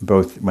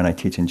 both when I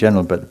teach in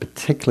general, but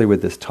particularly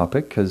with this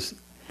topic, because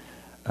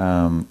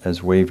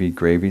as Wavy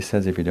Gravy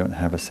says, if you don't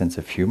have a sense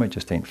of humor, it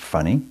just ain't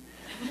funny.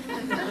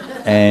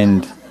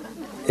 And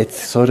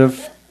it's sort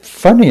of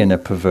funny in a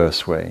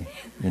perverse way,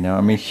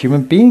 I mean,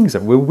 human beings,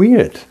 we're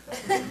weird,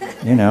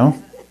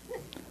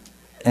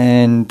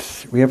 And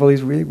we have all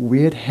these really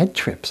weird head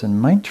trips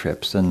and mind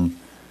trips, and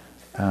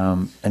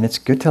it's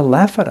good to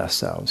laugh at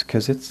ourselves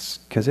because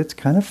it's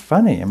kind of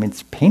funny. I mean,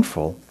 it's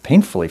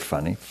painfully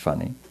funny.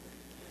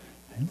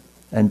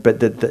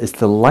 But it's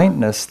the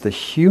lightness, the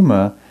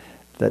humor,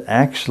 that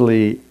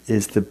actually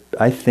is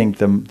I think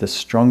the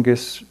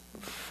strongest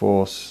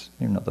force,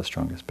 maybe not the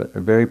strongest, but a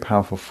very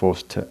powerful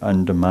force to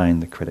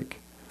undermine the critic.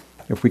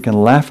 If we can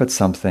laugh at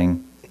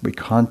something, we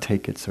can't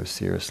take it so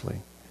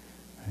seriously.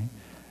 Right?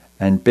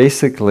 And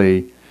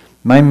basically,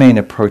 my main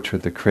approach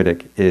with the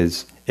critic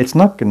is, it's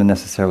not going to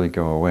necessarily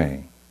go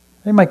away.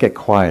 It might get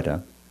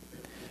quieter,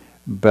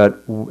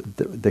 but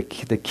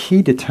the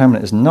key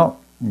determinant is not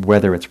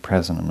whether it's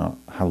present or not,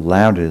 how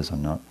loud it is or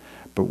not,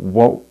 but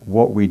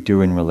what we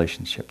do in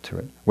relationship to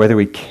it, whether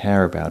we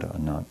care about it or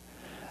not.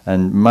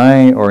 And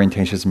my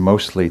orientation is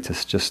mostly to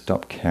just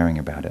stop caring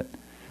about it.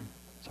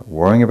 Stop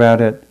worrying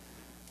about it,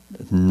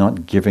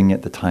 not giving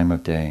it the time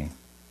of day.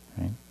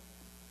 Right?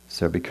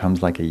 So it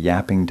becomes like a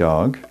yapping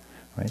dog.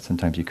 Right?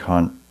 Sometimes you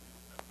can't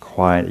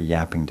quiet a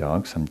yapping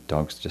dog. Some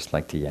dogs just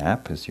like to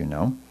yap, as you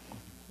know.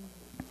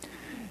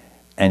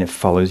 And it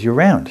follows you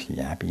around.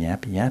 Yappy,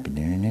 yappy,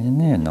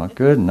 yappy. Not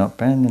good, not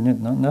bad,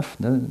 not enough.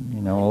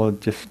 All the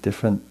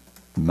different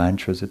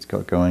mantras it's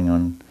got going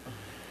on.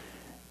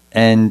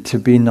 And to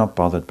be not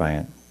bothered by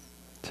it.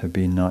 To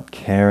be not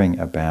caring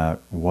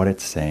about what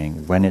it's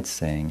saying, when it's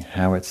saying,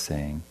 how it's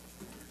saying.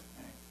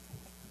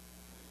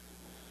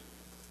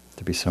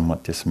 To be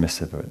somewhat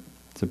dismissive of it.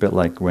 It's a bit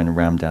like when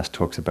Ram Dass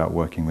talks about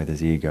working with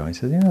his ego. He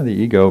says, the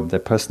ego, the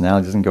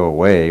personality doesn't go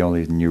away. All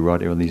these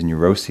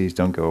neuroses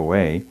don't go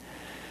away.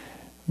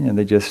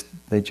 They just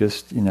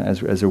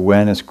as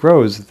awareness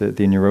grows,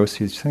 the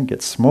neuroses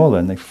get smaller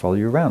and they follow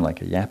you around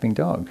like a yapping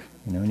dog.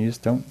 And you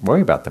just don't worry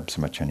about them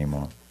so much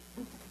anymore.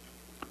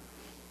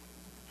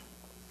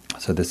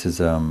 So this is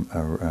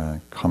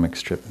a comic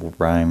strip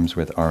rhymes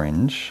with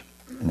orange,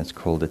 and it's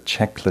called A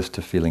Checklist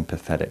to Feeling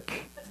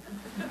Pathetic,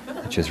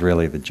 which is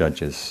really the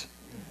judge's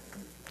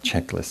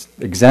checklist.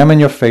 Examine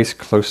your face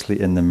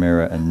closely in the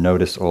mirror and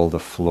notice all the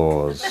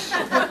flaws.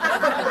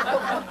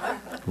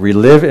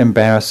 Relive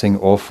embarrassing,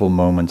 awful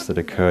moments that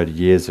occurred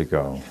years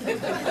ago.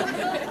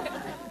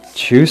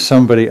 Choose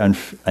somebody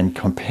and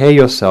compare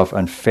yourself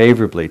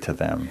unfavorably to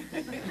them.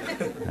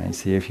 Right?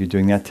 See if you're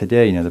doing that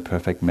today. You know, the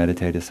perfect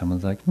meditator,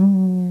 someone's like,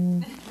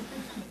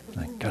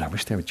 like, God, I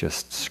wish they would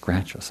just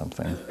scratch or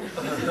something.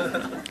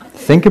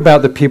 Think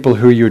about the people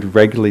who you'd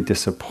regularly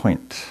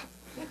disappoint.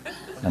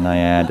 And I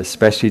add,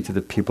 especially to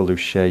the people who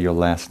share your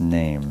last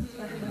name.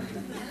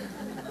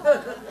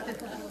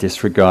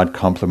 Disregard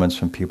compliments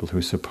from people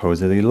who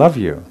supposedly love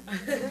you.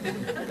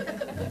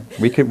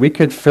 We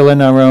could fill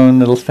in our own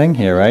little thing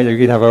here, right? We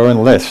could have our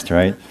own list,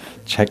 right?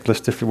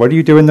 Checklist of what do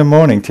you do in the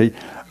morning?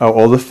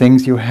 All the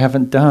things you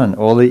haven't done,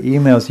 all the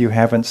emails you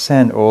haven't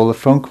sent, all the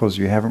phone calls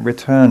you haven't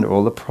returned,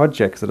 all the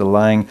projects that are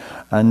lying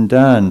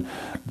undone,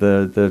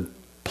 the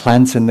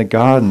plants in the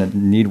garden that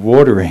need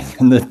watering,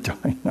 and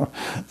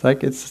it's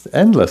like it's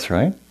endless,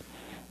 right?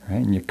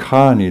 And your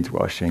car needs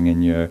washing,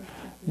 and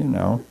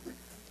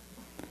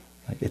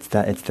it's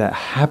that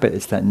habit,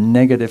 it's that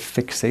negative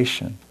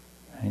fixation,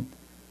 right?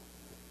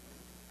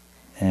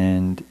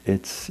 And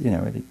it's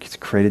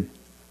created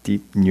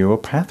deep neural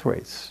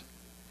pathways,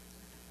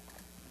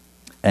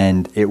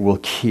 and it will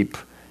keep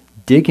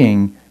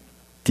digging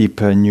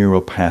deeper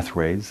neural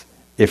pathways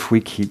if we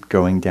keep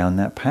going down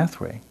that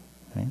pathway,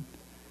 right?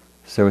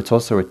 So it's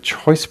also a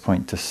choice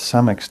point to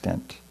some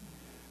extent,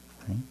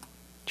 right?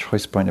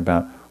 Choice point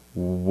about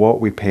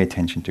what we pay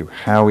attention to,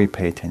 how we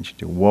pay attention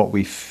to, what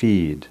we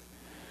feed.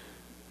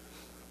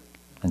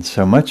 And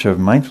so much of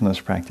mindfulness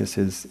practice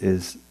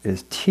is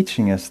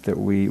teaching us that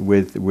we,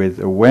 with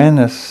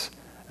awareness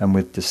and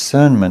with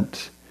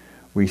discernment,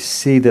 we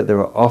see that there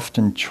are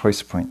often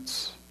choice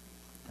points.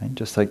 Right?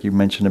 Just like you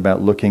mentioned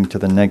about looking to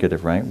the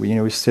negative, right?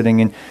 We're sitting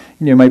in,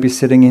 you might be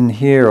sitting in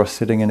here, or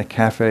sitting in a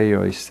cafe,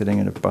 or you're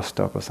sitting at a bus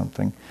stop or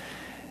something,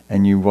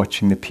 and you're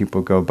watching the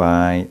people go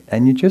by,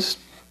 and you're just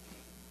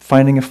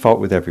finding a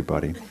fault with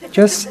everybody,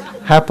 just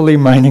happily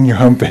minding your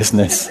own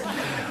business.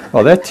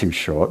 Oh, they're too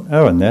short.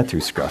 Oh, and they're too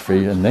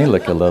scruffy, and they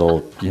look a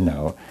little,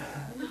 and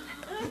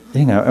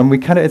we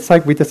it's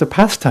like it's a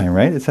pastime,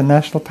 right? It's a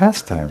national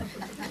pastime,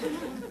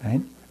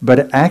 right?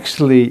 But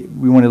actually,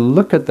 we want to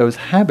look at those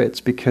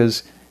habits,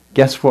 because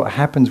guess what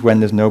happens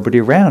when there's nobody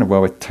around?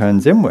 Well, it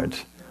turns inward.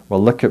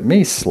 Well, look at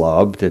me,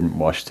 slob, didn't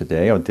wash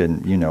today, or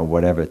didn't,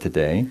 whatever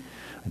today.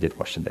 I did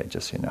wash today,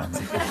 just so you know.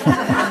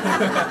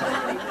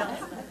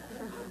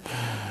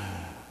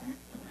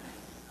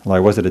 Well, I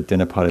was at a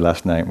dinner party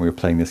last night, and we were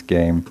playing this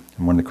game,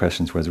 and one of the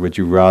questions was, would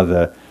you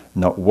rather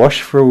not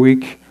wash for a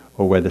week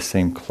or wear the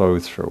same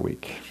clothes for a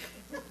week?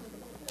 It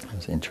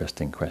was an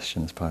interesting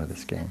question as part of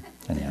this game.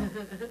 Anyhow.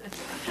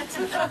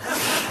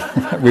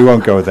 We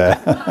won't go there.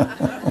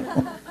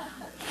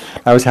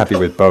 I was happy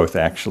with both,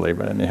 actually,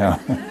 but anyhow.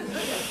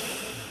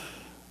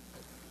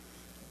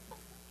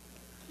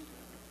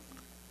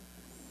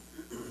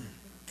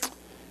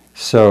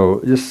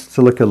 So, just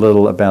to look a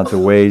little about the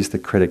ways the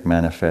critic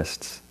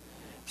manifests.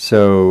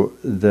 So,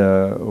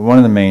 one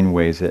of the main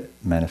ways it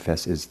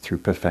manifests is through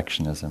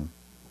perfectionism.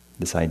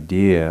 This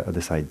idea, or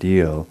this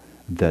ideal,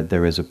 that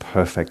there is a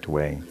perfect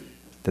way,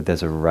 that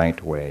there's a right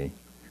way.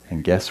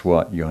 And guess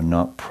what? You're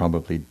not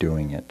probably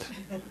doing it,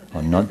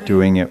 or not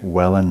doing it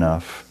well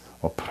enough,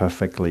 or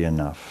perfectly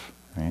enough,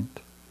 right?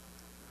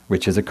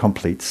 Which is a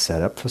complete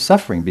setup for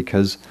suffering,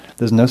 because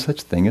there's no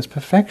such thing as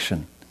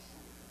perfection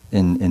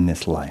in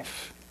this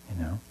life.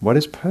 What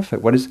is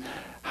perfect?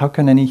 How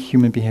can any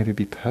human behavior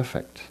be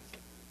perfect?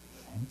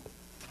 Right?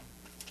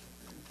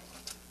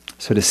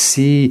 So to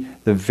see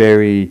the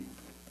very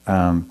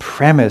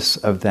premise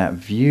of that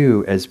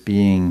view as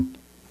being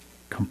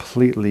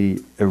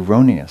completely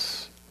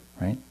erroneous,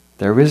 right?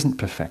 There isn't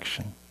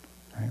perfection,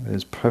 right? It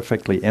is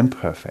perfectly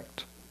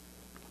imperfect.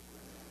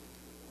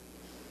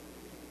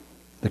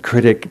 The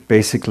critic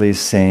basically is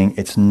saying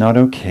it's not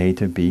okay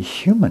to be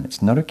human.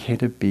 It's not okay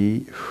to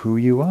be who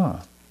you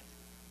are.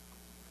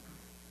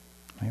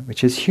 Right?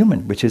 Which is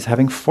human, which is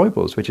having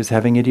foibles, which is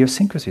having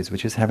idiosyncrasies,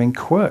 which is having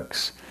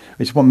quirks,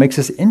 which is what makes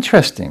us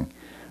interesting.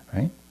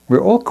 Right? We're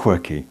all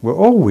quirky. We're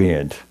all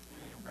weird.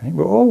 Right?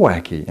 We're all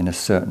wacky in a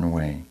certain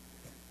way.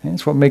 And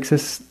it's what makes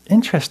us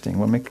interesting,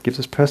 gives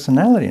us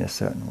personality in a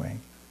certain way.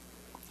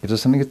 Gives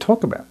us something to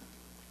talk about.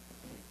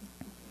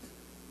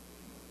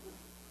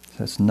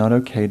 So it's not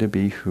okay to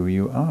be who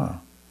you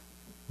are,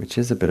 which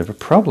is a bit of a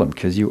problem,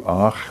 because you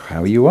are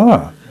how you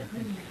are.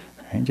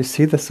 Right? Do you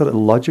see the sort of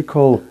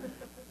logical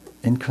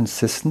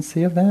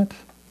inconsistency of that?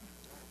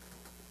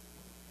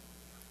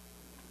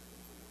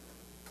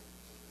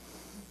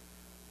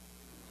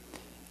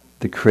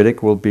 The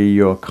critic will be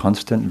your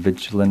constant,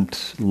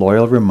 vigilant,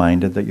 loyal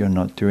reminder that you're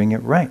not doing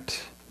it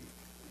right.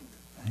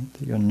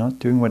 That you're not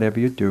doing whatever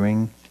you're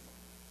doing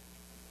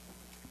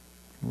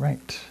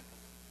right.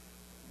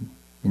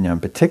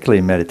 particularly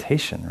in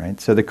meditation, right?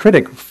 So the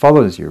critic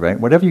follows you, right?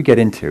 Whatever you get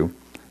into,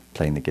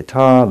 playing the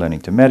guitar,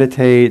 learning to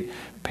meditate,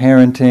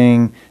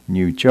 parenting,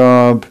 new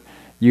job,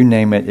 you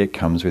name it, it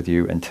comes with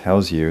you and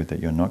tells you that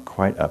you're not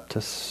quite up to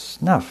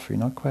snuff, you're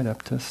not quite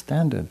up to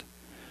standard.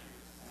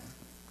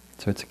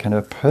 So it's a kind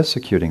of a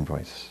persecuting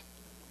voice.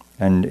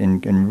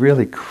 And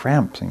really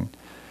cramping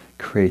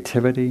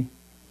creativity,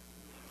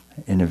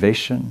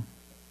 innovation,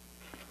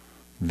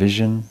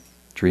 vision,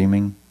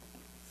 dreaming.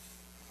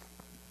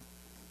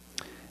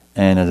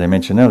 And as I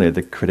mentioned earlier,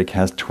 the critic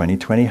has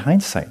 20/20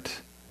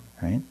 hindsight,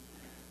 right?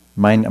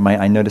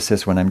 I notice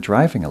this when I'm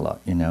driving a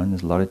lot, and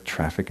there's a lot of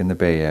traffic in the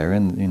Bay Area,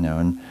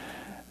 and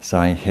so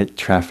I hit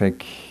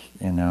traffic,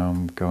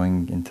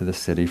 going into the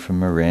city from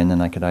Marin,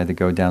 and I could either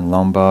go down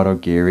Lombard or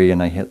Geary,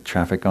 and I hit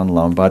traffic on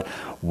Lombard.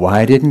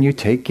 Why didn't you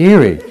take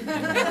Geary?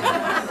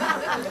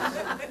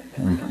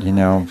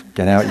 And,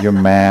 get out your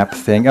map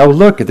thing. Oh,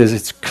 look, there's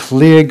this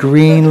clear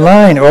green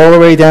line all the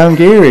way down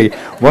Geary.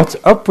 What's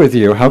up with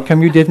you? How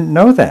come you didn't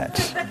know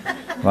that?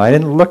 Well, I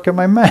didn't look at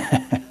my map.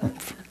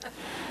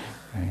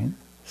 Right?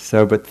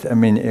 So, but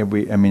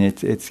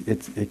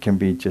it can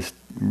be just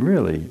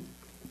really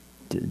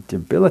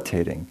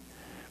debilitating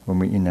when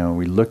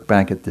we look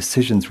back at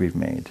decisions we've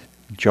made,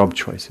 job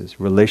choices,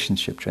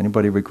 relationship choice.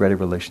 Anybody regret a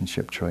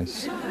relationship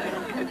choice?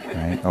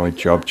 Right? Or a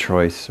job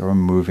choice, or a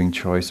moving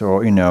choice,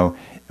 or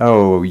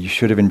oh, you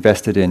should have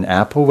invested in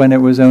Apple when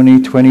it was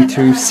only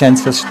 22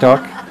 cents a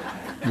stock.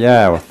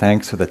 Yeah, well,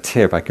 thanks for the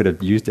tip. I could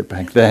have used it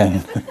back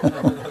then.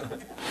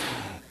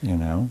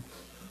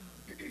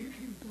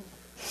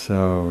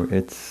 So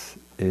it's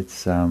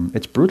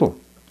brutal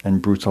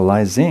and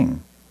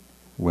brutalizing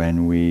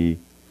when we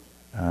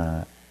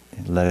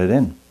let it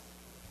in.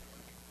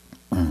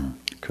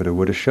 Coulda,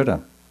 woulda,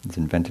 shoulda. It's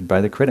invented by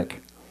the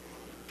critic.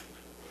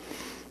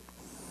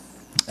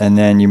 And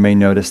then you may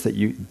notice that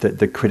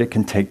the critic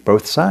can take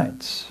both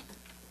sides.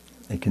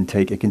 It can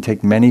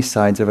take many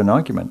sides of an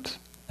argument,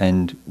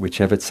 and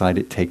whichever side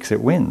it takes,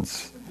 it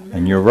wins.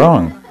 And you're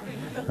wrong,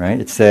 right?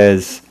 It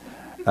says,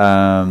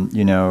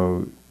 you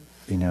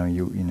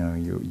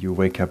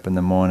wake up in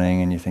the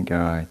morning and you think,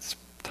 oh, it's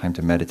time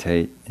to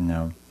meditate,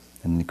 and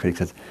the critic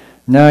says,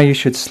 no, you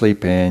should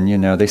sleep in.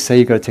 They say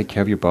you got to take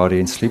care of your body,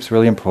 and sleep's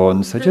really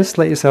important. So just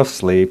let yourself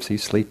sleep. So you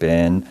sleep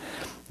in.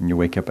 And you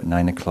wake up at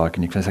 9 o'clock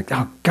and you're like,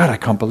 oh God, I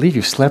can't believe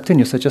you slept in.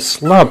 You're such a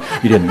slub.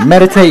 You didn't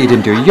meditate, you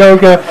didn't do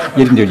yoga,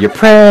 you didn't do your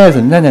prayers,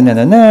 and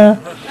na.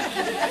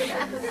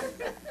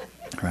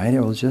 Right?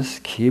 It will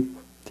just keep,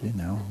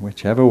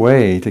 whichever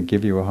way to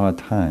give you a hard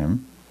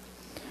time.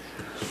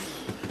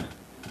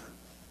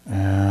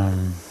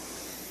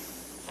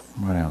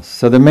 What else?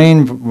 So the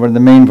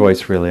main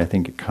voice really, I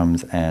think it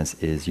comes as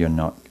is, you're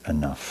not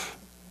enough.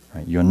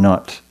 Right? You're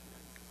not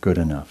good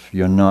enough.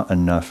 You're not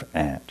enough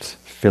at.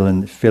 Fill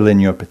in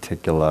your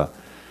particular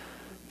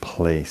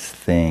place,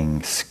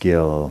 thing,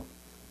 skill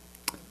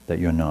that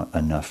you're not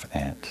enough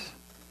at.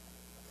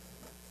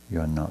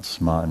 You're not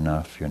smart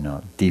enough, you're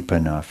not deep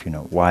enough, you're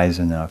not wise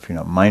enough, you're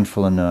not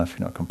mindful enough,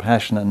 you're not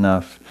compassionate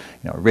enough,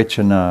 you're not rich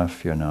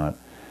enough, you're not...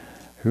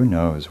 Who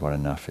knows what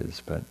enough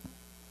is, but...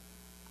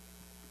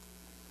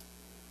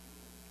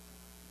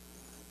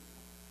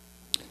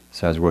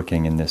 So I was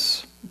working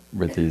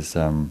with these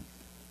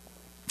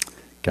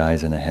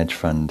guys in a hedge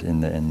fund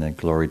in the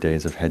glory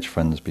days of hedge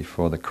funds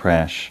before the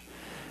crash,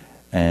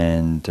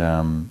 and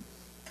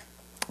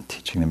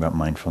teaching them about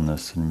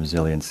mindfulness and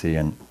resiliency.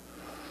 And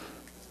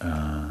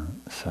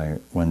so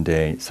one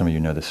day, some of you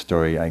know the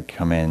story, I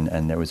come in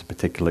and there was a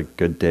particular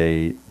good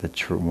day.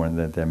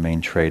 Their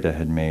main trader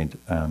had made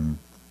a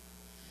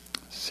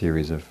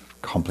series of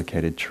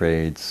complicated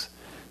trades,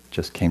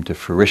 just came to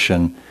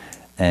fruition,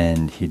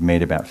 and he'd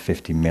made about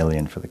 50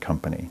 million for the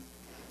company,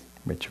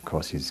 which of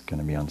course he's going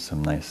to be on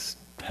some nice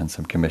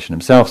handsome commission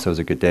himself, so it was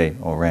a good day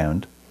all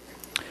round.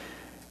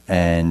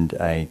 And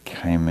I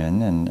came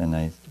in and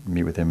I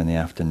meet with him in the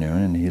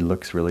afternoon, and he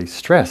looks really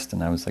stressed,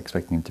 and I was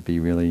expecting him to be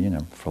really,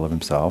 full of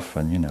himself,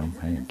 and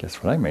hey,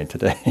 guess what I made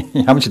today?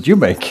 How much did you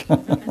make?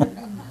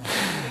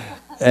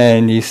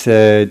 And he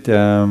said,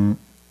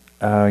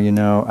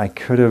 I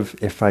could have,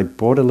 if I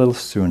bought a little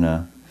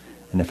sooner,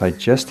 and if I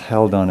just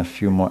held on a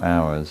few more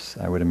hours,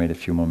 I would have made a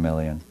few more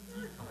million.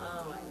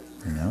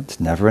 It's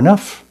never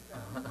enough.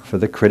 For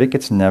the critic,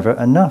 it's never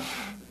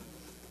enough.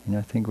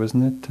 I think,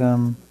 wasn't it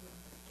one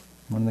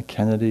of the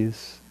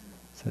Kennedys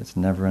said it's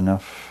never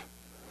enough.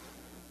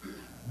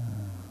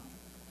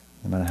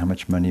 No matter how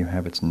much money you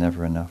have, it's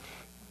never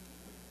enough.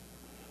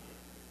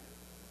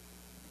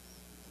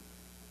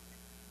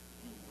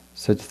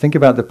 So to think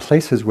about the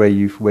places where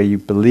you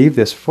believe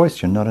this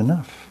voice, you're not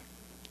enough.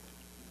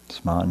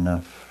 Smart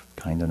enough,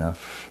 kind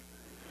enough,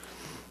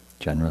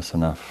 generous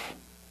enough,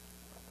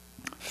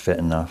 fit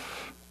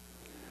enough.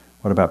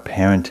 What about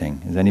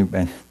parenting? Is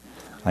anybody?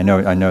 I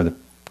know the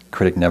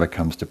critic never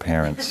comes to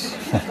parents.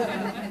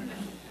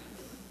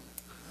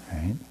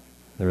 Right?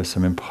 There are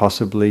some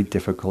impossibly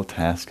difficult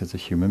tasks as a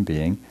human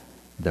being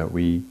that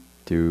we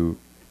do,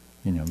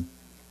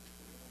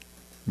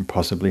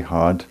 impossibly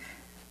hard,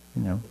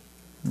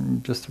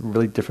 just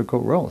really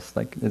difficult roles.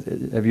 Like,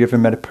 have you ever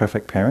met a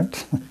perfect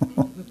parent?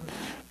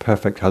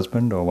 Perfect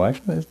husband or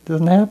wife? It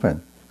doesn't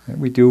happen.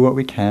 We do what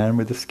we can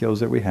with the skills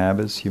that we have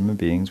as human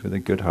beings with a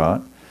good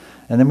heart,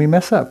 and then we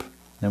mess up,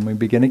 and we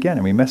begin again,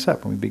 and we mess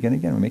up, and we begin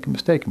again, we make a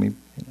mistake, and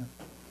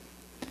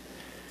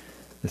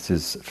This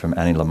is from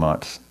Annie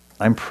Lamott.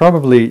 I'm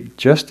probably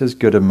just as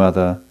good a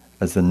mother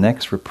as the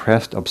next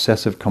repressed,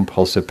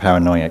 obsessive-compulsive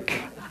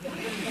paranoiac.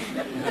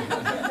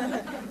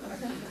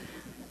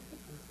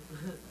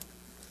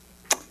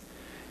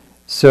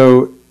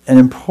 So, an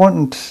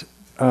important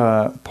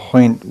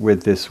point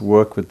with this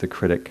work with the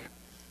critic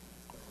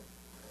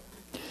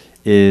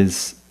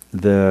is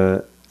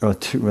there's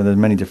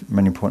many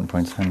important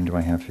points. How many do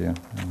I have here?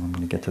 I'm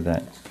going to get to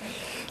that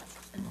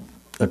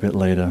a bit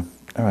later.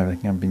 Oh, I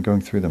think I've been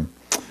going through them.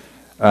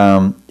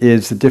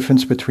 Is the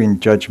difference between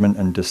judgment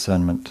and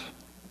discernment.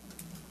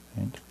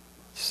 Right?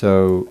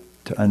 So,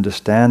 to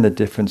understand the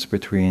difference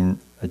between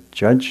a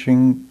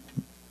judging,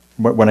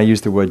 when I use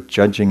the word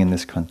judging in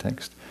this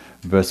context,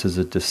 versus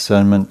a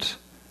discernment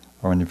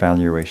or an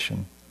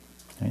evaluation.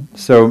 Right?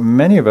 So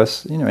many of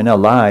us, in our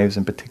lives,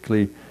 and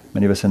particularly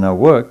many of us in our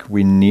work,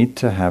 we need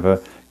to have a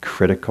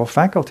critical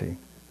faculty.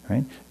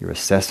 Right? You're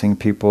assessing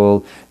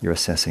people, you're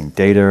assessing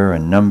data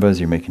and numbers,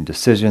 you're making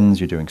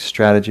decisions, you're doing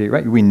strategy.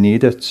 Right? We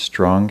need a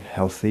strong,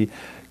 healthy,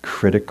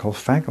 critical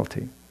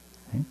faculty.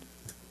 Right?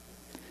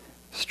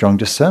 Strong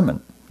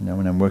discernment.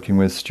 When I'm working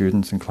with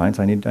students and clients,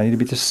 I need to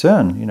be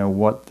discern.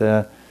 What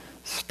their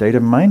state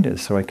of mind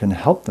is, so I can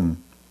help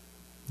them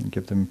and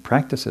give them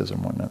practices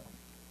and whatnot.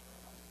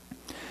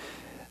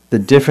 The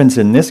difference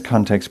in this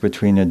context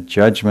between a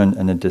judgment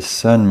and a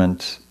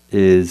discernment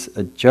is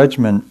a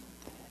judgment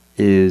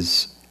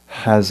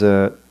has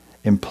a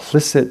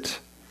implicit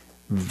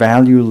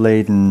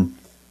value-laden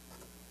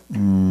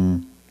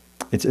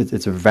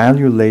it's a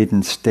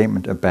value-laden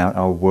statement about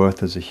our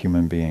worth as a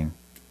human being.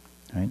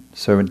 Right?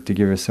 So to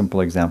give you a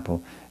simple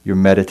example, you're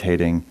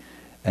meditating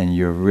and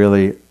you're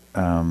really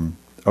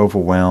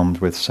overwhelmed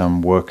with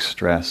some work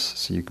stress,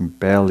 so you can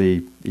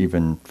barely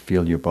even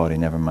feel your body,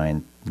 never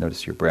mind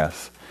notice your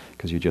breath,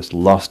 because you're just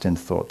lost in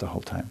thought the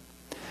whole time.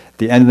 At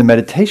the end of the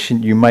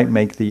meditation, you might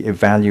make the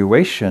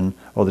evaluation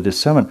or the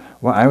discernment,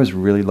 well, I was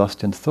really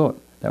lost in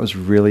thought. That was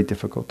really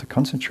difficult to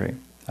concentrate.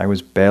 I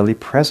was barely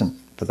present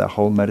for that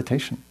whole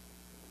meditation.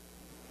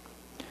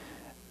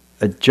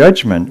 A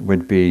judgment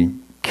would be,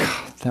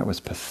 God, that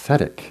was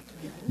pathetic.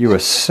 It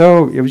was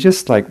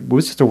just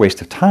a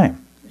waste of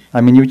time. I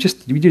mean, you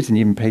didn't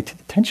even pay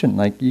attention.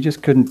 Like, you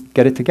just couldn't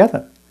get it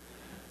together,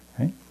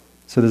 right?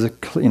 So there's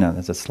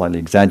a slightly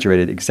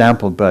exaggerated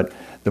example, but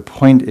the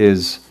point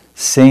is,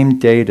 same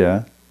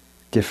data,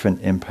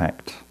 different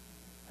impact,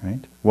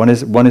 right? One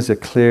is a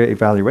clear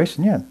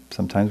evaluation. Yeah,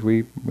 sometimes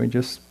we're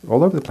just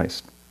all over the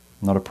place.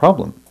 Not a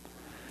problem.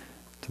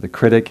 To the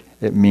critic,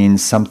 it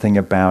means something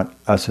about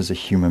us as a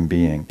human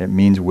being. It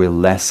means we're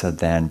lesser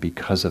than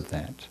because of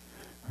that,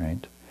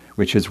 right?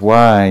 Which is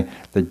why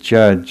the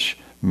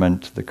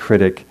the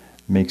critic,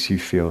 makes you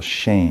feel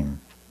shame.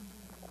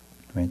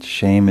 Right?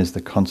 Shame is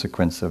the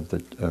consequence of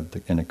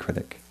the inner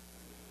critic.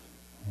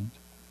 Right?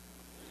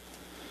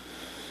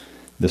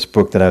 This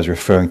book that I was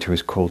referring to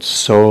is called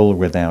Soul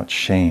Without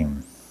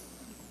Shame.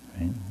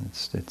 Right?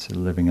 It's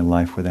living a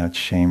life without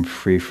shame,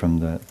 free from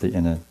the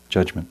inner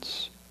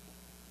judgments.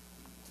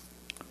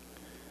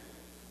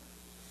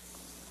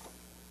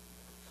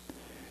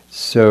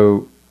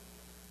 So,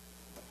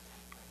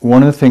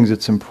 one of the things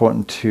that's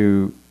important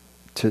to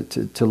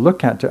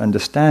look at, to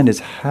understand, is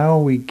how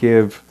we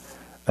give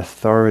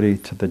authority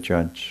to the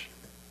judge.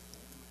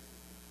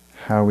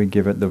 How we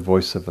give it the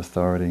voice of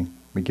authority.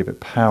 We give it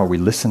power. We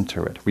listen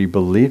to it. We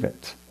believe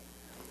it.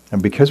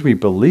 And because we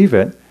believe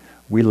it,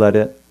 we let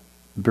it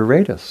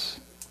berate us.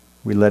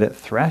 We let it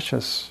thrash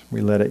us.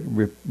 We let it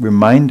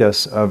remind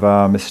us of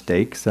our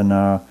mistakes and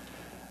our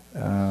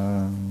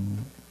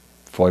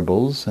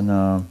foibles and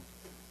our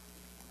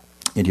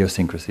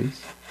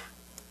idiosyncrasies.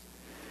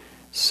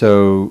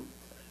 So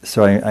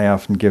I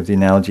often give the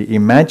analogy.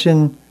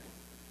 Imagine,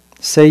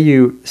 say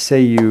you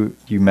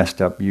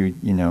messed up.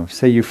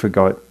 Say you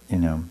forgot,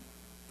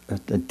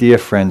 a dear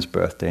friend's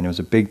birthday, and it was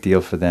a big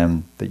deal for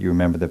them that you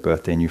remember their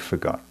birthday and you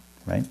forgot.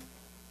 Right?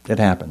 It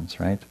happens,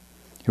 right?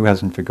 Who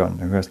hasn't forgotten?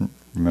 Who hasn't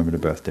remembered a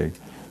birthday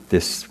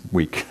this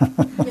week?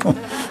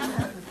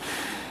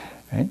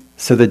 Right?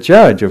 So the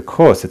judge, of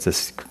course, it's a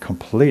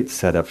complete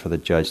setup for the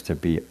judge to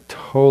be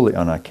totally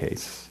on our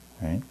case,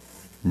 right?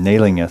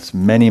 Nailing us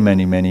many,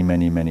 many, many,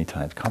 many, many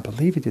times. Can't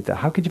believe you did that.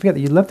 How could you forget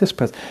that? You love this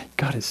person.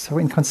 God, it's so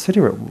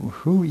inconsiderate.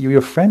 Who, you're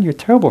your friend? You're a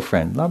terrible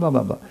friend. Blah, blah,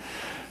 blah, blah.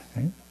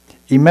 Right?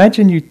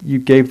 Imagine you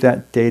gave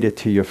that data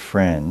to your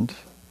friend,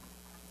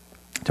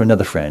 to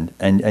another friend,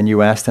 and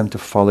you asked them to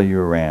follow you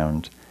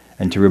around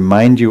and to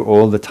remind you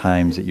all the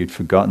times that you'd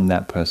forgotten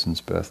that person's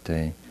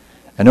birthday,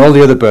 and all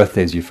the other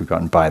birthdays you've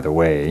forgotten, by the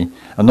way,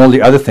 and all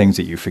the other things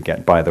that you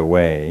forget, by the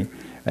way,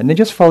 and they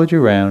just followed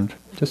you around,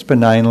 just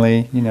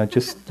benignly,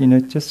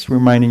 just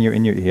reminding you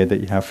in your ear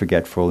that you are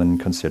forgetful and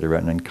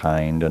considerate and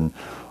kind and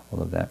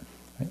all of that.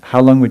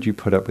 How long would you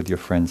put up with your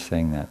friends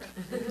saying that?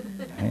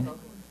 Right?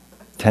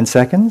 10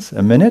 seconds?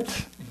 A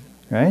minute?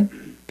 Right?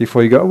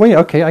 Before you go, oh, wait,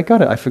 okay, I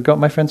got it. I forgot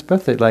my friend's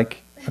birthday.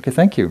 Like, okay,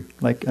 thank you.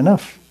 Like,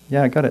 enough.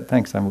 Yeah, I got it.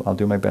 Thanks. I'll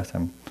do my best.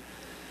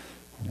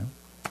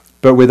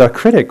 But with our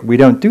critic, we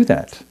don't do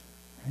that.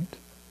 Right?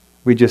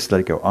 We just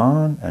let it go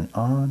on and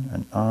on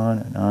and on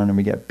and on, and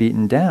we get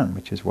beaten down,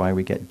 which is why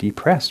we get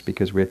depressed,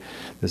 because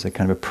there's a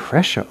kind of a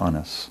pressure on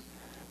us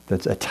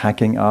that's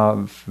attacking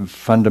our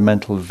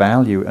fundamental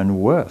value and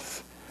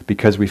worth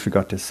because we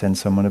forgot to send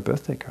someone a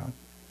birthday card.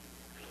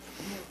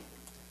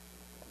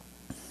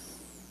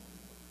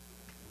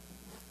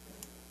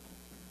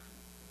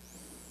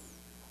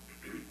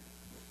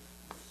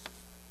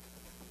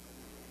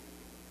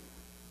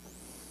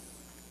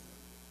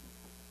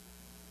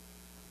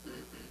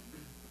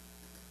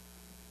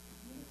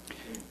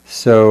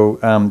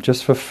 So,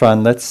 just for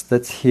fun,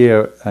 let's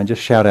hear.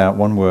 Just shout out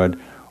one word.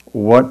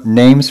 What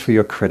names for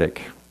your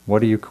critic? What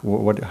do you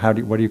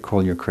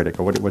call your critic?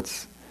 Or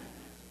what's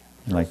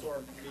like?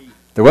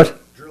 The what?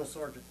 Drill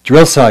sergeant.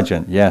 Drill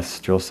sergeant.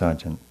 Yes, drill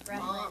sergeant.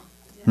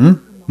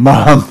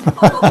 Mom.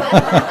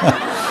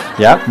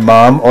 Yeah,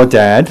 mom or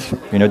dad.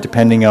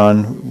 Depending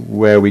on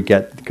where we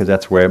get, because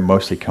that's where it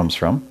mostly comes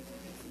from.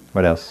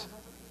 What else?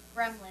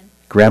 Gremlin.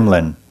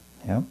 Gremlin.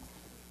 Yeah.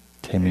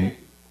 Timmy.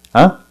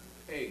 Huh?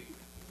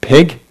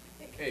 Pig?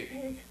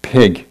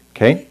 Pig.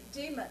 Okay.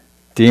 Demon.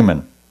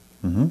 Demon.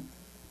 Mm-hmm.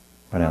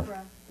 What else?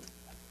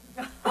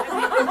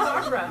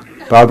 Barbara.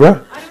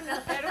 Barbara?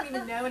 I don't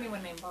even know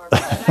anyone named Barbara.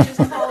 I just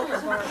call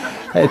her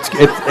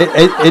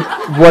Barbara. It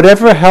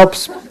whatever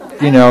helps,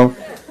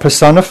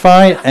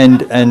 personify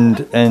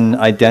and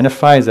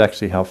identify is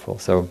actually helpful.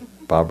 So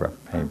Barbara,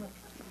 hey,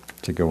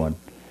 it's a good one.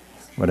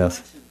 What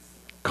else?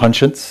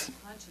 Conscience.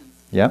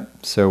 Yeah.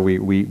 So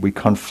we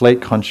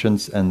conflate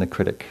conscience and the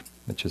critic,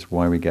 which is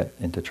why we get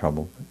into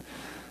trouble.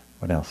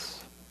 What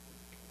else?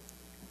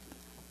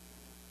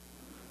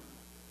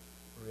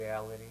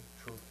 Reality,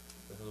 truth.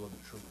 This is what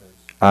the truth is.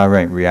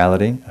 Right,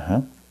 reality.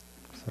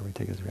 So we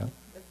take it as reality.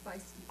 The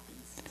feisty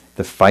beast.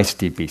 The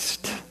feisty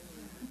beast.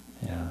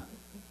 Yeah.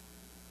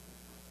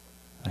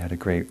 I had a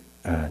great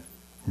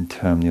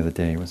term the other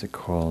day. What was it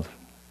called?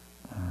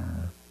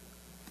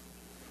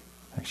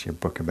 Actually, a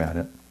book about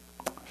it.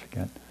 I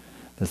forget.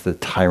 There's the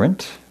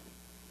tyrant,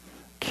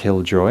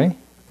 killjoy,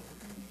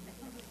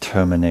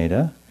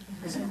 terminator,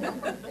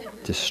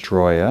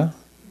 destroyer,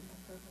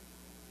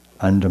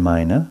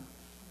 underminer,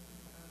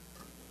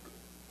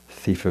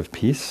 thief of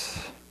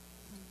peace,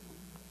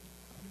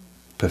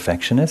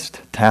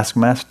 perfectionist,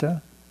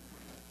 taskmaster,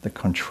 the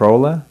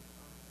controller,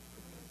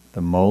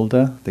 the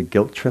molder, the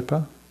guilt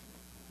tripper.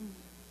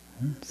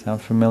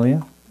 Sound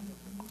familiar?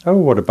 Oh,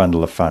 what a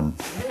bundle of fun.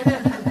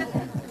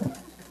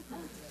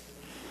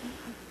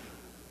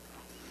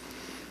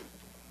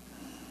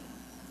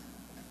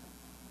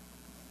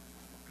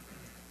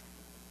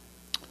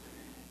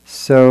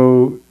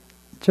 So,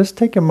 just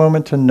take a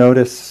moment to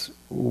notice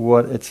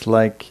what it's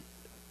like.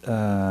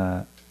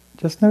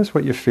 Just notice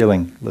what you're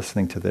feeling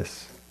listening to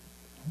this.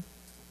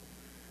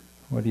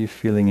 What are you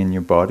feeling in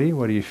your body?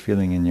 What are you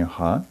feeling in your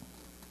heart?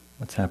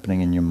 What's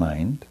happening in your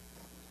mind?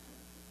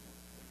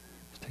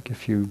 Just take a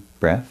few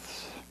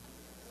breaths.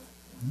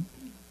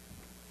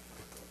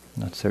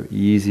 Not so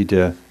easy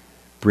to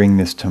bring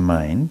this to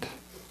mind.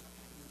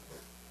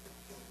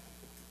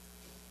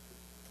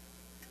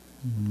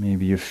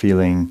 Maybe you're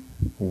feeling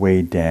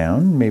weighed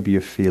down. Maybe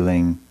you're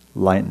feeling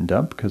lightened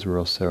up, because we're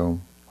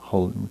also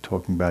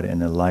talking about it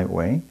in a light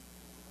way.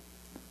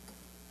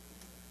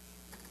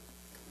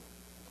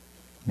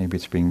 Maybe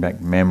it's bringing back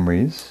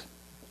memories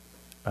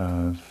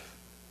of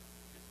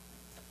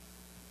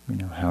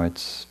how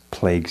it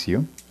plagues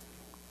you.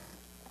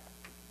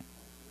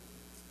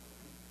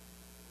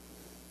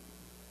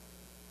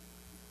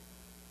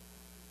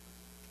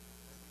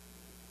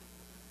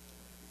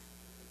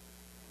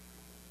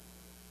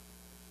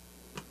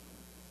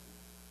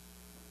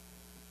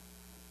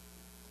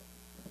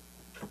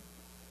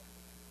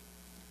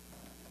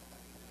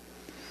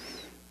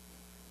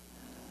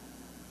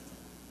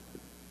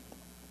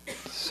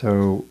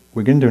 So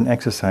we're going to do an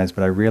exercise,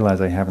 but I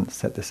realize I haven't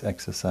set this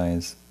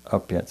exercise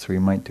up yet, so we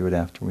might do it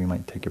after. We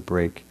might take a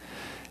break.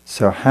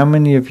 So how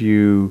many of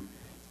you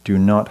do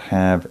not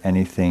have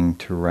anything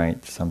to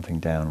write something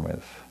down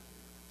with?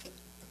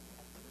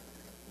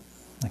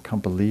 I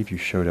can't believe you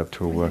showed up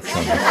to a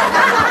workshop.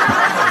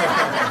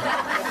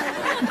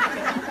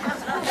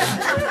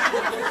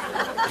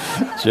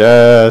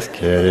 Just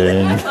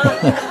kidding.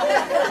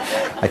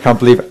 I can't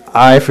believe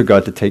I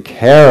forgot to take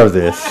care of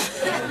this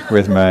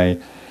with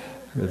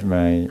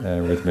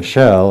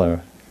Michelle,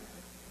 our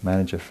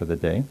manager for the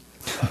day.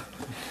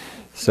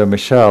 So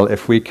Michelle,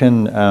 if we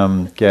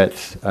can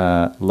get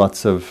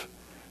lots of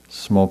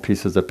small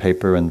pieces of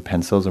paper and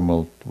pencils, and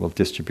we'll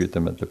distribute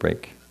them at the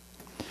break.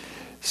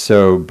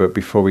 So, but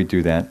before we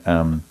do that,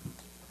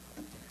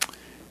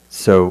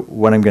 so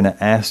what I'm going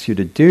to ask you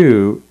to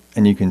do,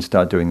 and you can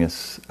start doing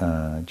this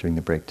during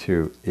the break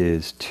too,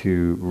 is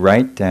to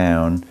write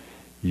down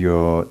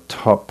your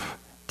top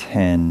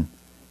 10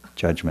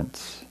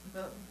 judgments.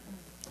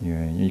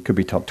 You could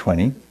be top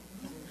 20.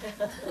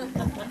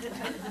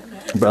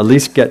 But at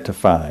least get to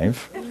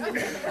 5.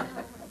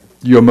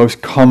 Your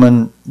most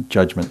common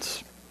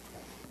judgments.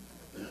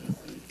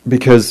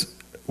 Because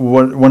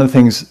one of the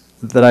things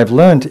that I've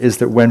learned is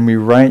that when we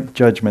write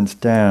judgments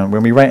down,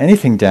 when we write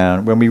anything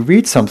down, when we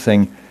read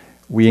something,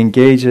 we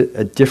engage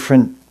a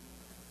different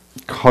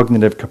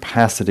cognitive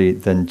capacity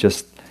than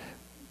just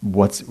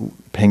what's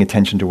paying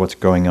attention to what's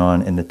going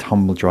on in the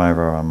tumble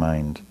driver of our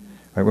mind.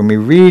 Right? When we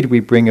read, we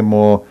bring a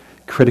more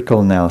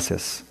critical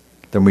analysis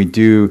than we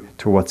do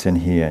to what's in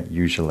here,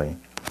 usually.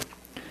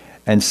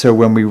 And so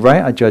when we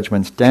write our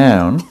judgments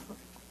down,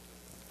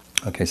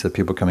 okay, so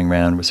people coming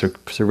around, so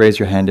raise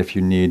your hand if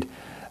you need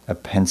a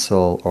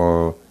pencil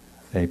or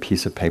a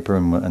piece of paper,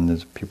 and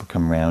there's people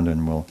come around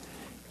and we'll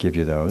give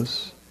you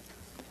those.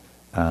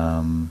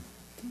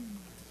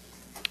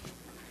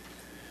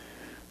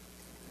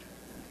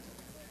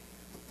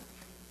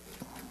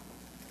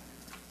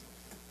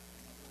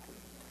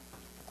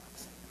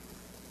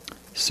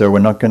 So we're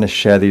not going to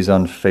share these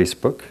on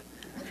Facebook,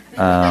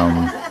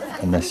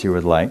 unless you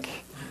would like.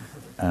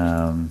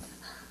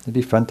 It'd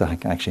be fun to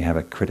actually have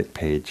a critic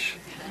page,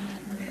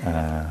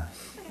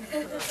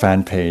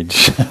 fan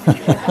page.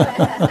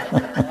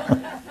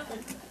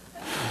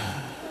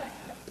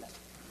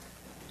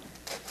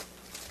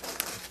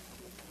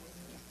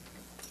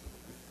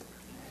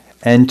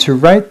 And to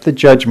write the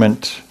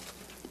judgment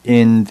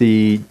in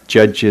the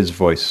judge's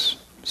voice.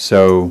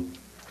 So,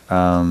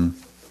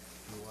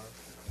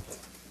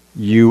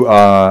 you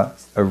are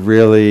a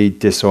really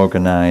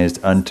disorganized,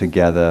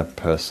 untogether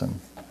person,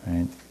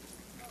 right?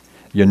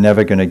 You're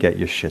never going to get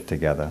your shit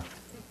together.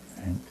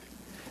 Right?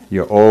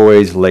 You're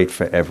always late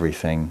for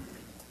everything.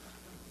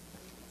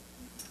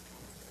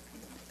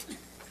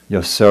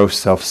 You're so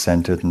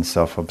self-centered and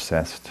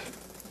self-obsessed.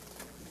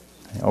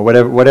 Or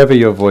whatever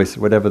your voice,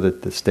 whatever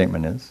the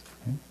statement is.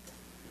 Right?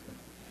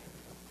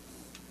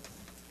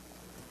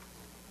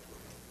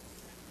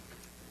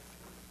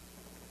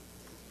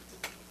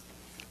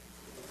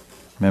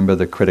 Remember,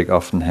 the critic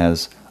often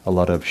has a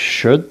lot of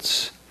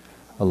shoulds,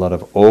 a lot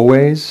of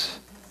always,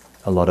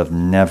 a lot of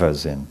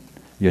nevers in.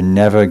 You're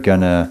never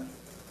gonna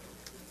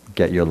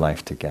get your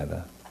life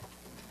together.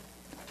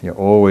 You're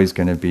always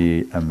gonna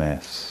be a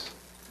mess.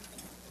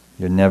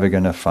 You're never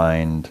gonna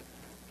find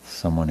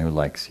someone who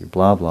likes you.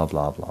 Blah, blah,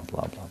 blah, blah,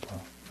 blah, blah, blah.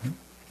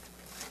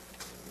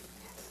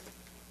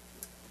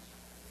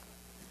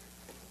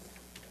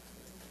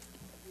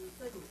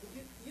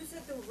 You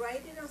said to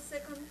write it on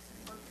second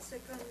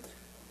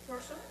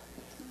person?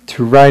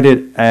 To write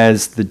it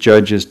as the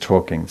judge is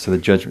talking, so the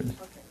judge. Okay.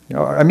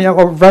 I mean,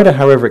 or write it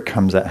however it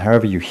comes out,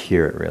 however you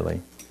hear it.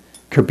 Really,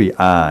 could be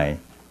I'm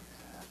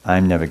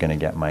never going to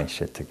get my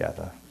shit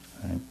together.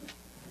 Right?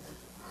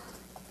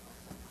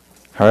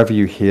 However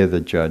you hear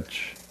the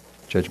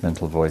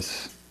judgmental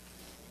voice.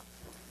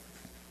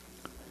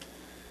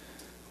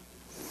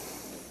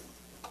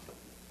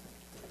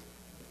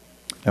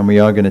 And we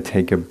are going to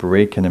take a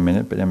break in a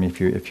minute. But I mean,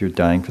 if you're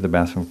dying for the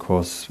bathroom, of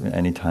course,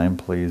 any time,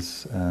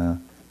 please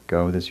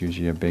go. There's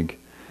usually a big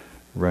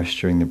rush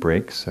during the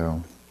break.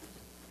 So,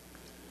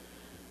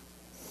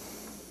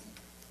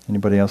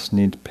 anybody else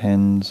need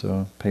pens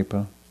or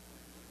paper?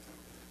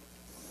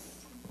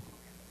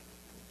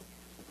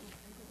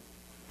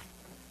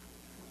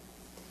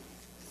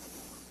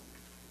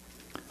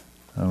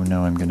 Oh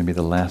no, I'm going to be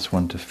the last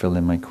one to fill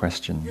in my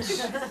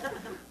questions.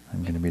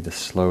 I'm going to be the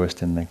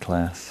slowest in the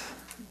class.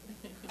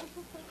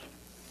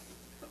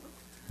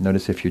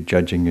 Notice if you're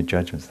judging your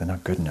judgments, they're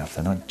not good enough,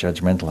 they're not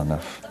judgmental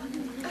enough.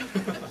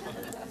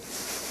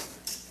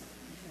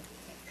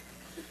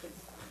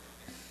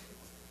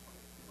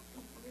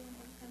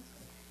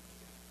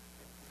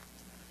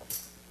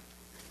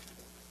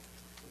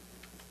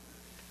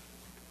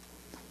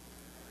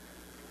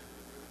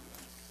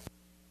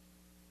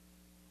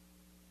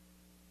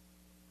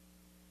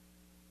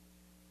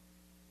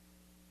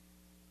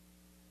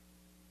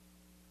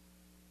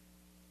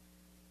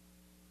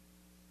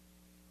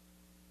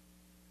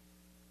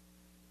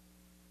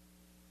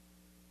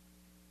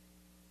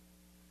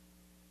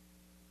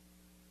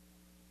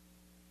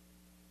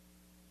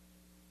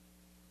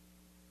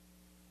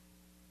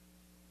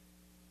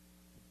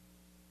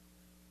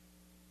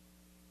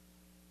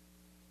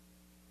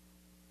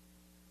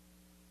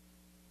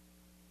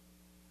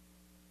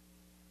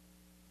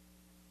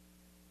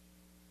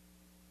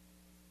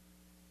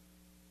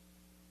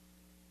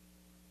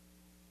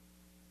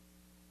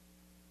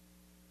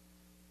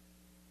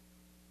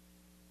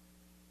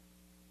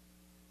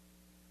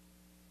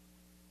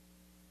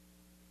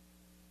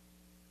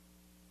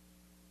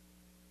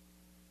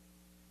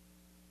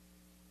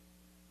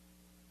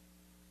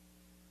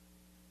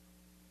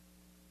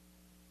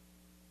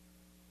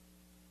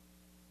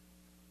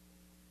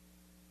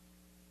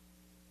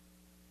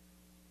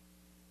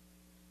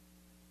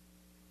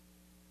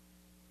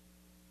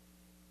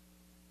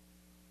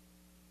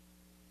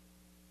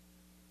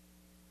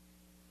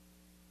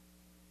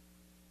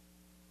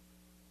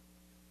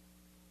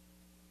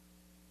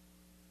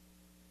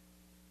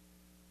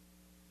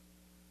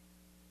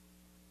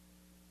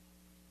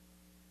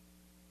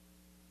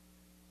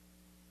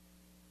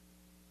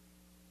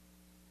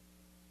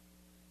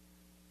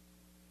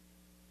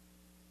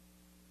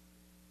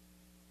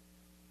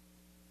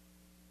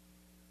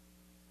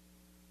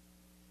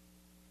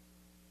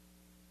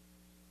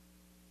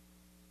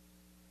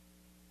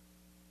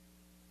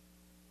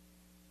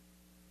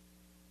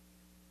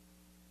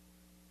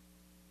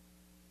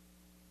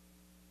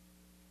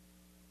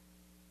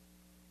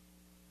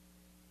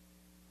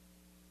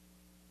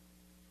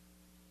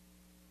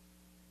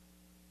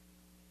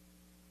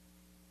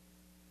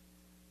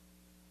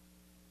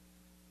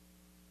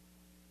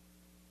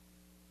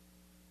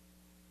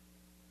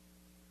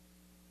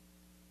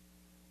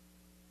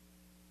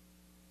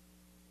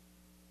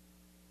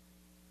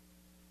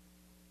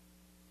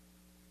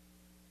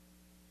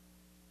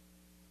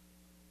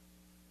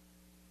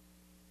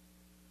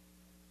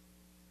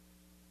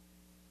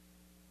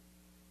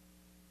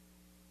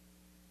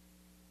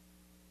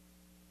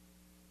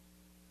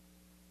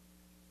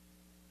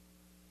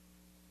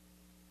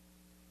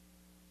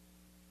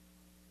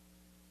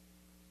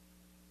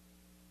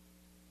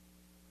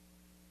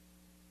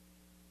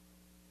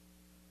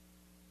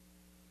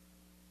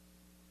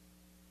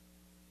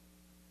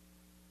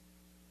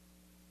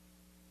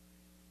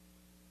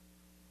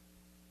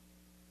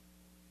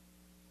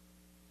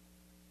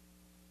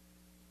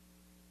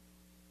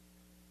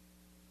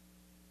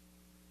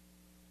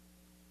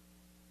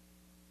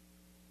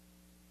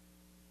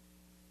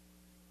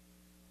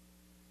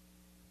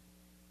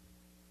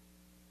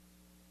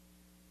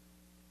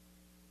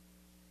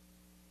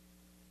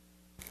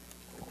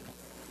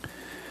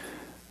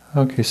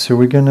 Okay, so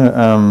we're going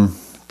to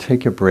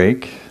take a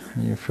break.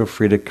 You feel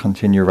free to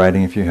continue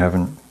writing if you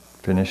haven't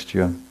finished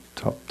your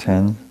top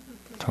 10,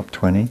 top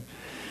 20.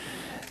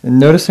 And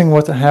noticing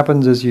what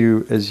happens as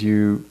you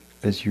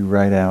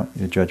write out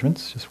your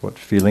judgments, just what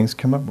feelings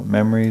come up, what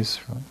memories,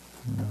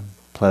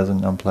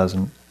 pleasant,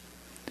 unpleasant.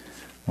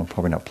 Well,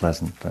 probably not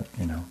pleasant, but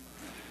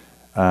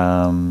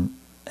and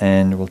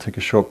we'll take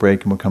a short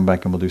break and we'll come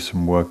back and we'll do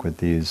some work with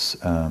these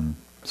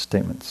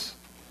statements.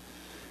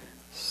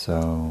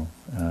 So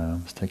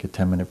let's take a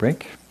 10-minute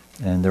break.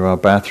 And there are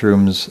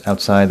bathrooms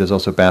outside. There's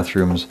also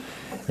bathrooms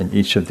in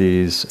each of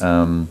these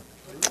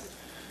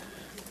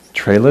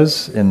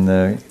trailers in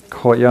the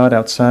courtyard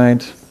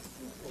outside.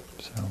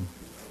 So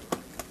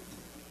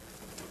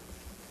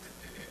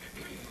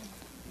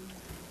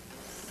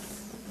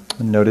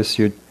and notice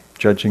your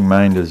judging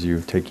mind as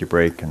you take your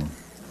break and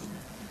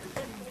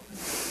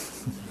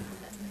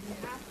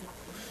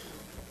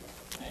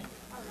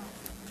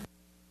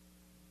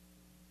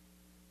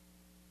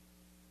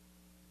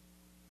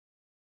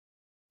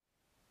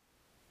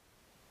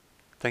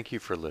Thank you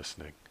for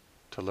listening.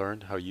 To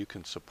learn how you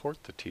can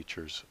support the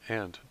teachers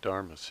and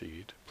Dharma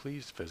Seed,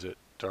 please visit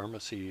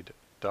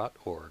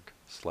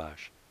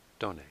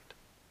dharmaseed.org/donate.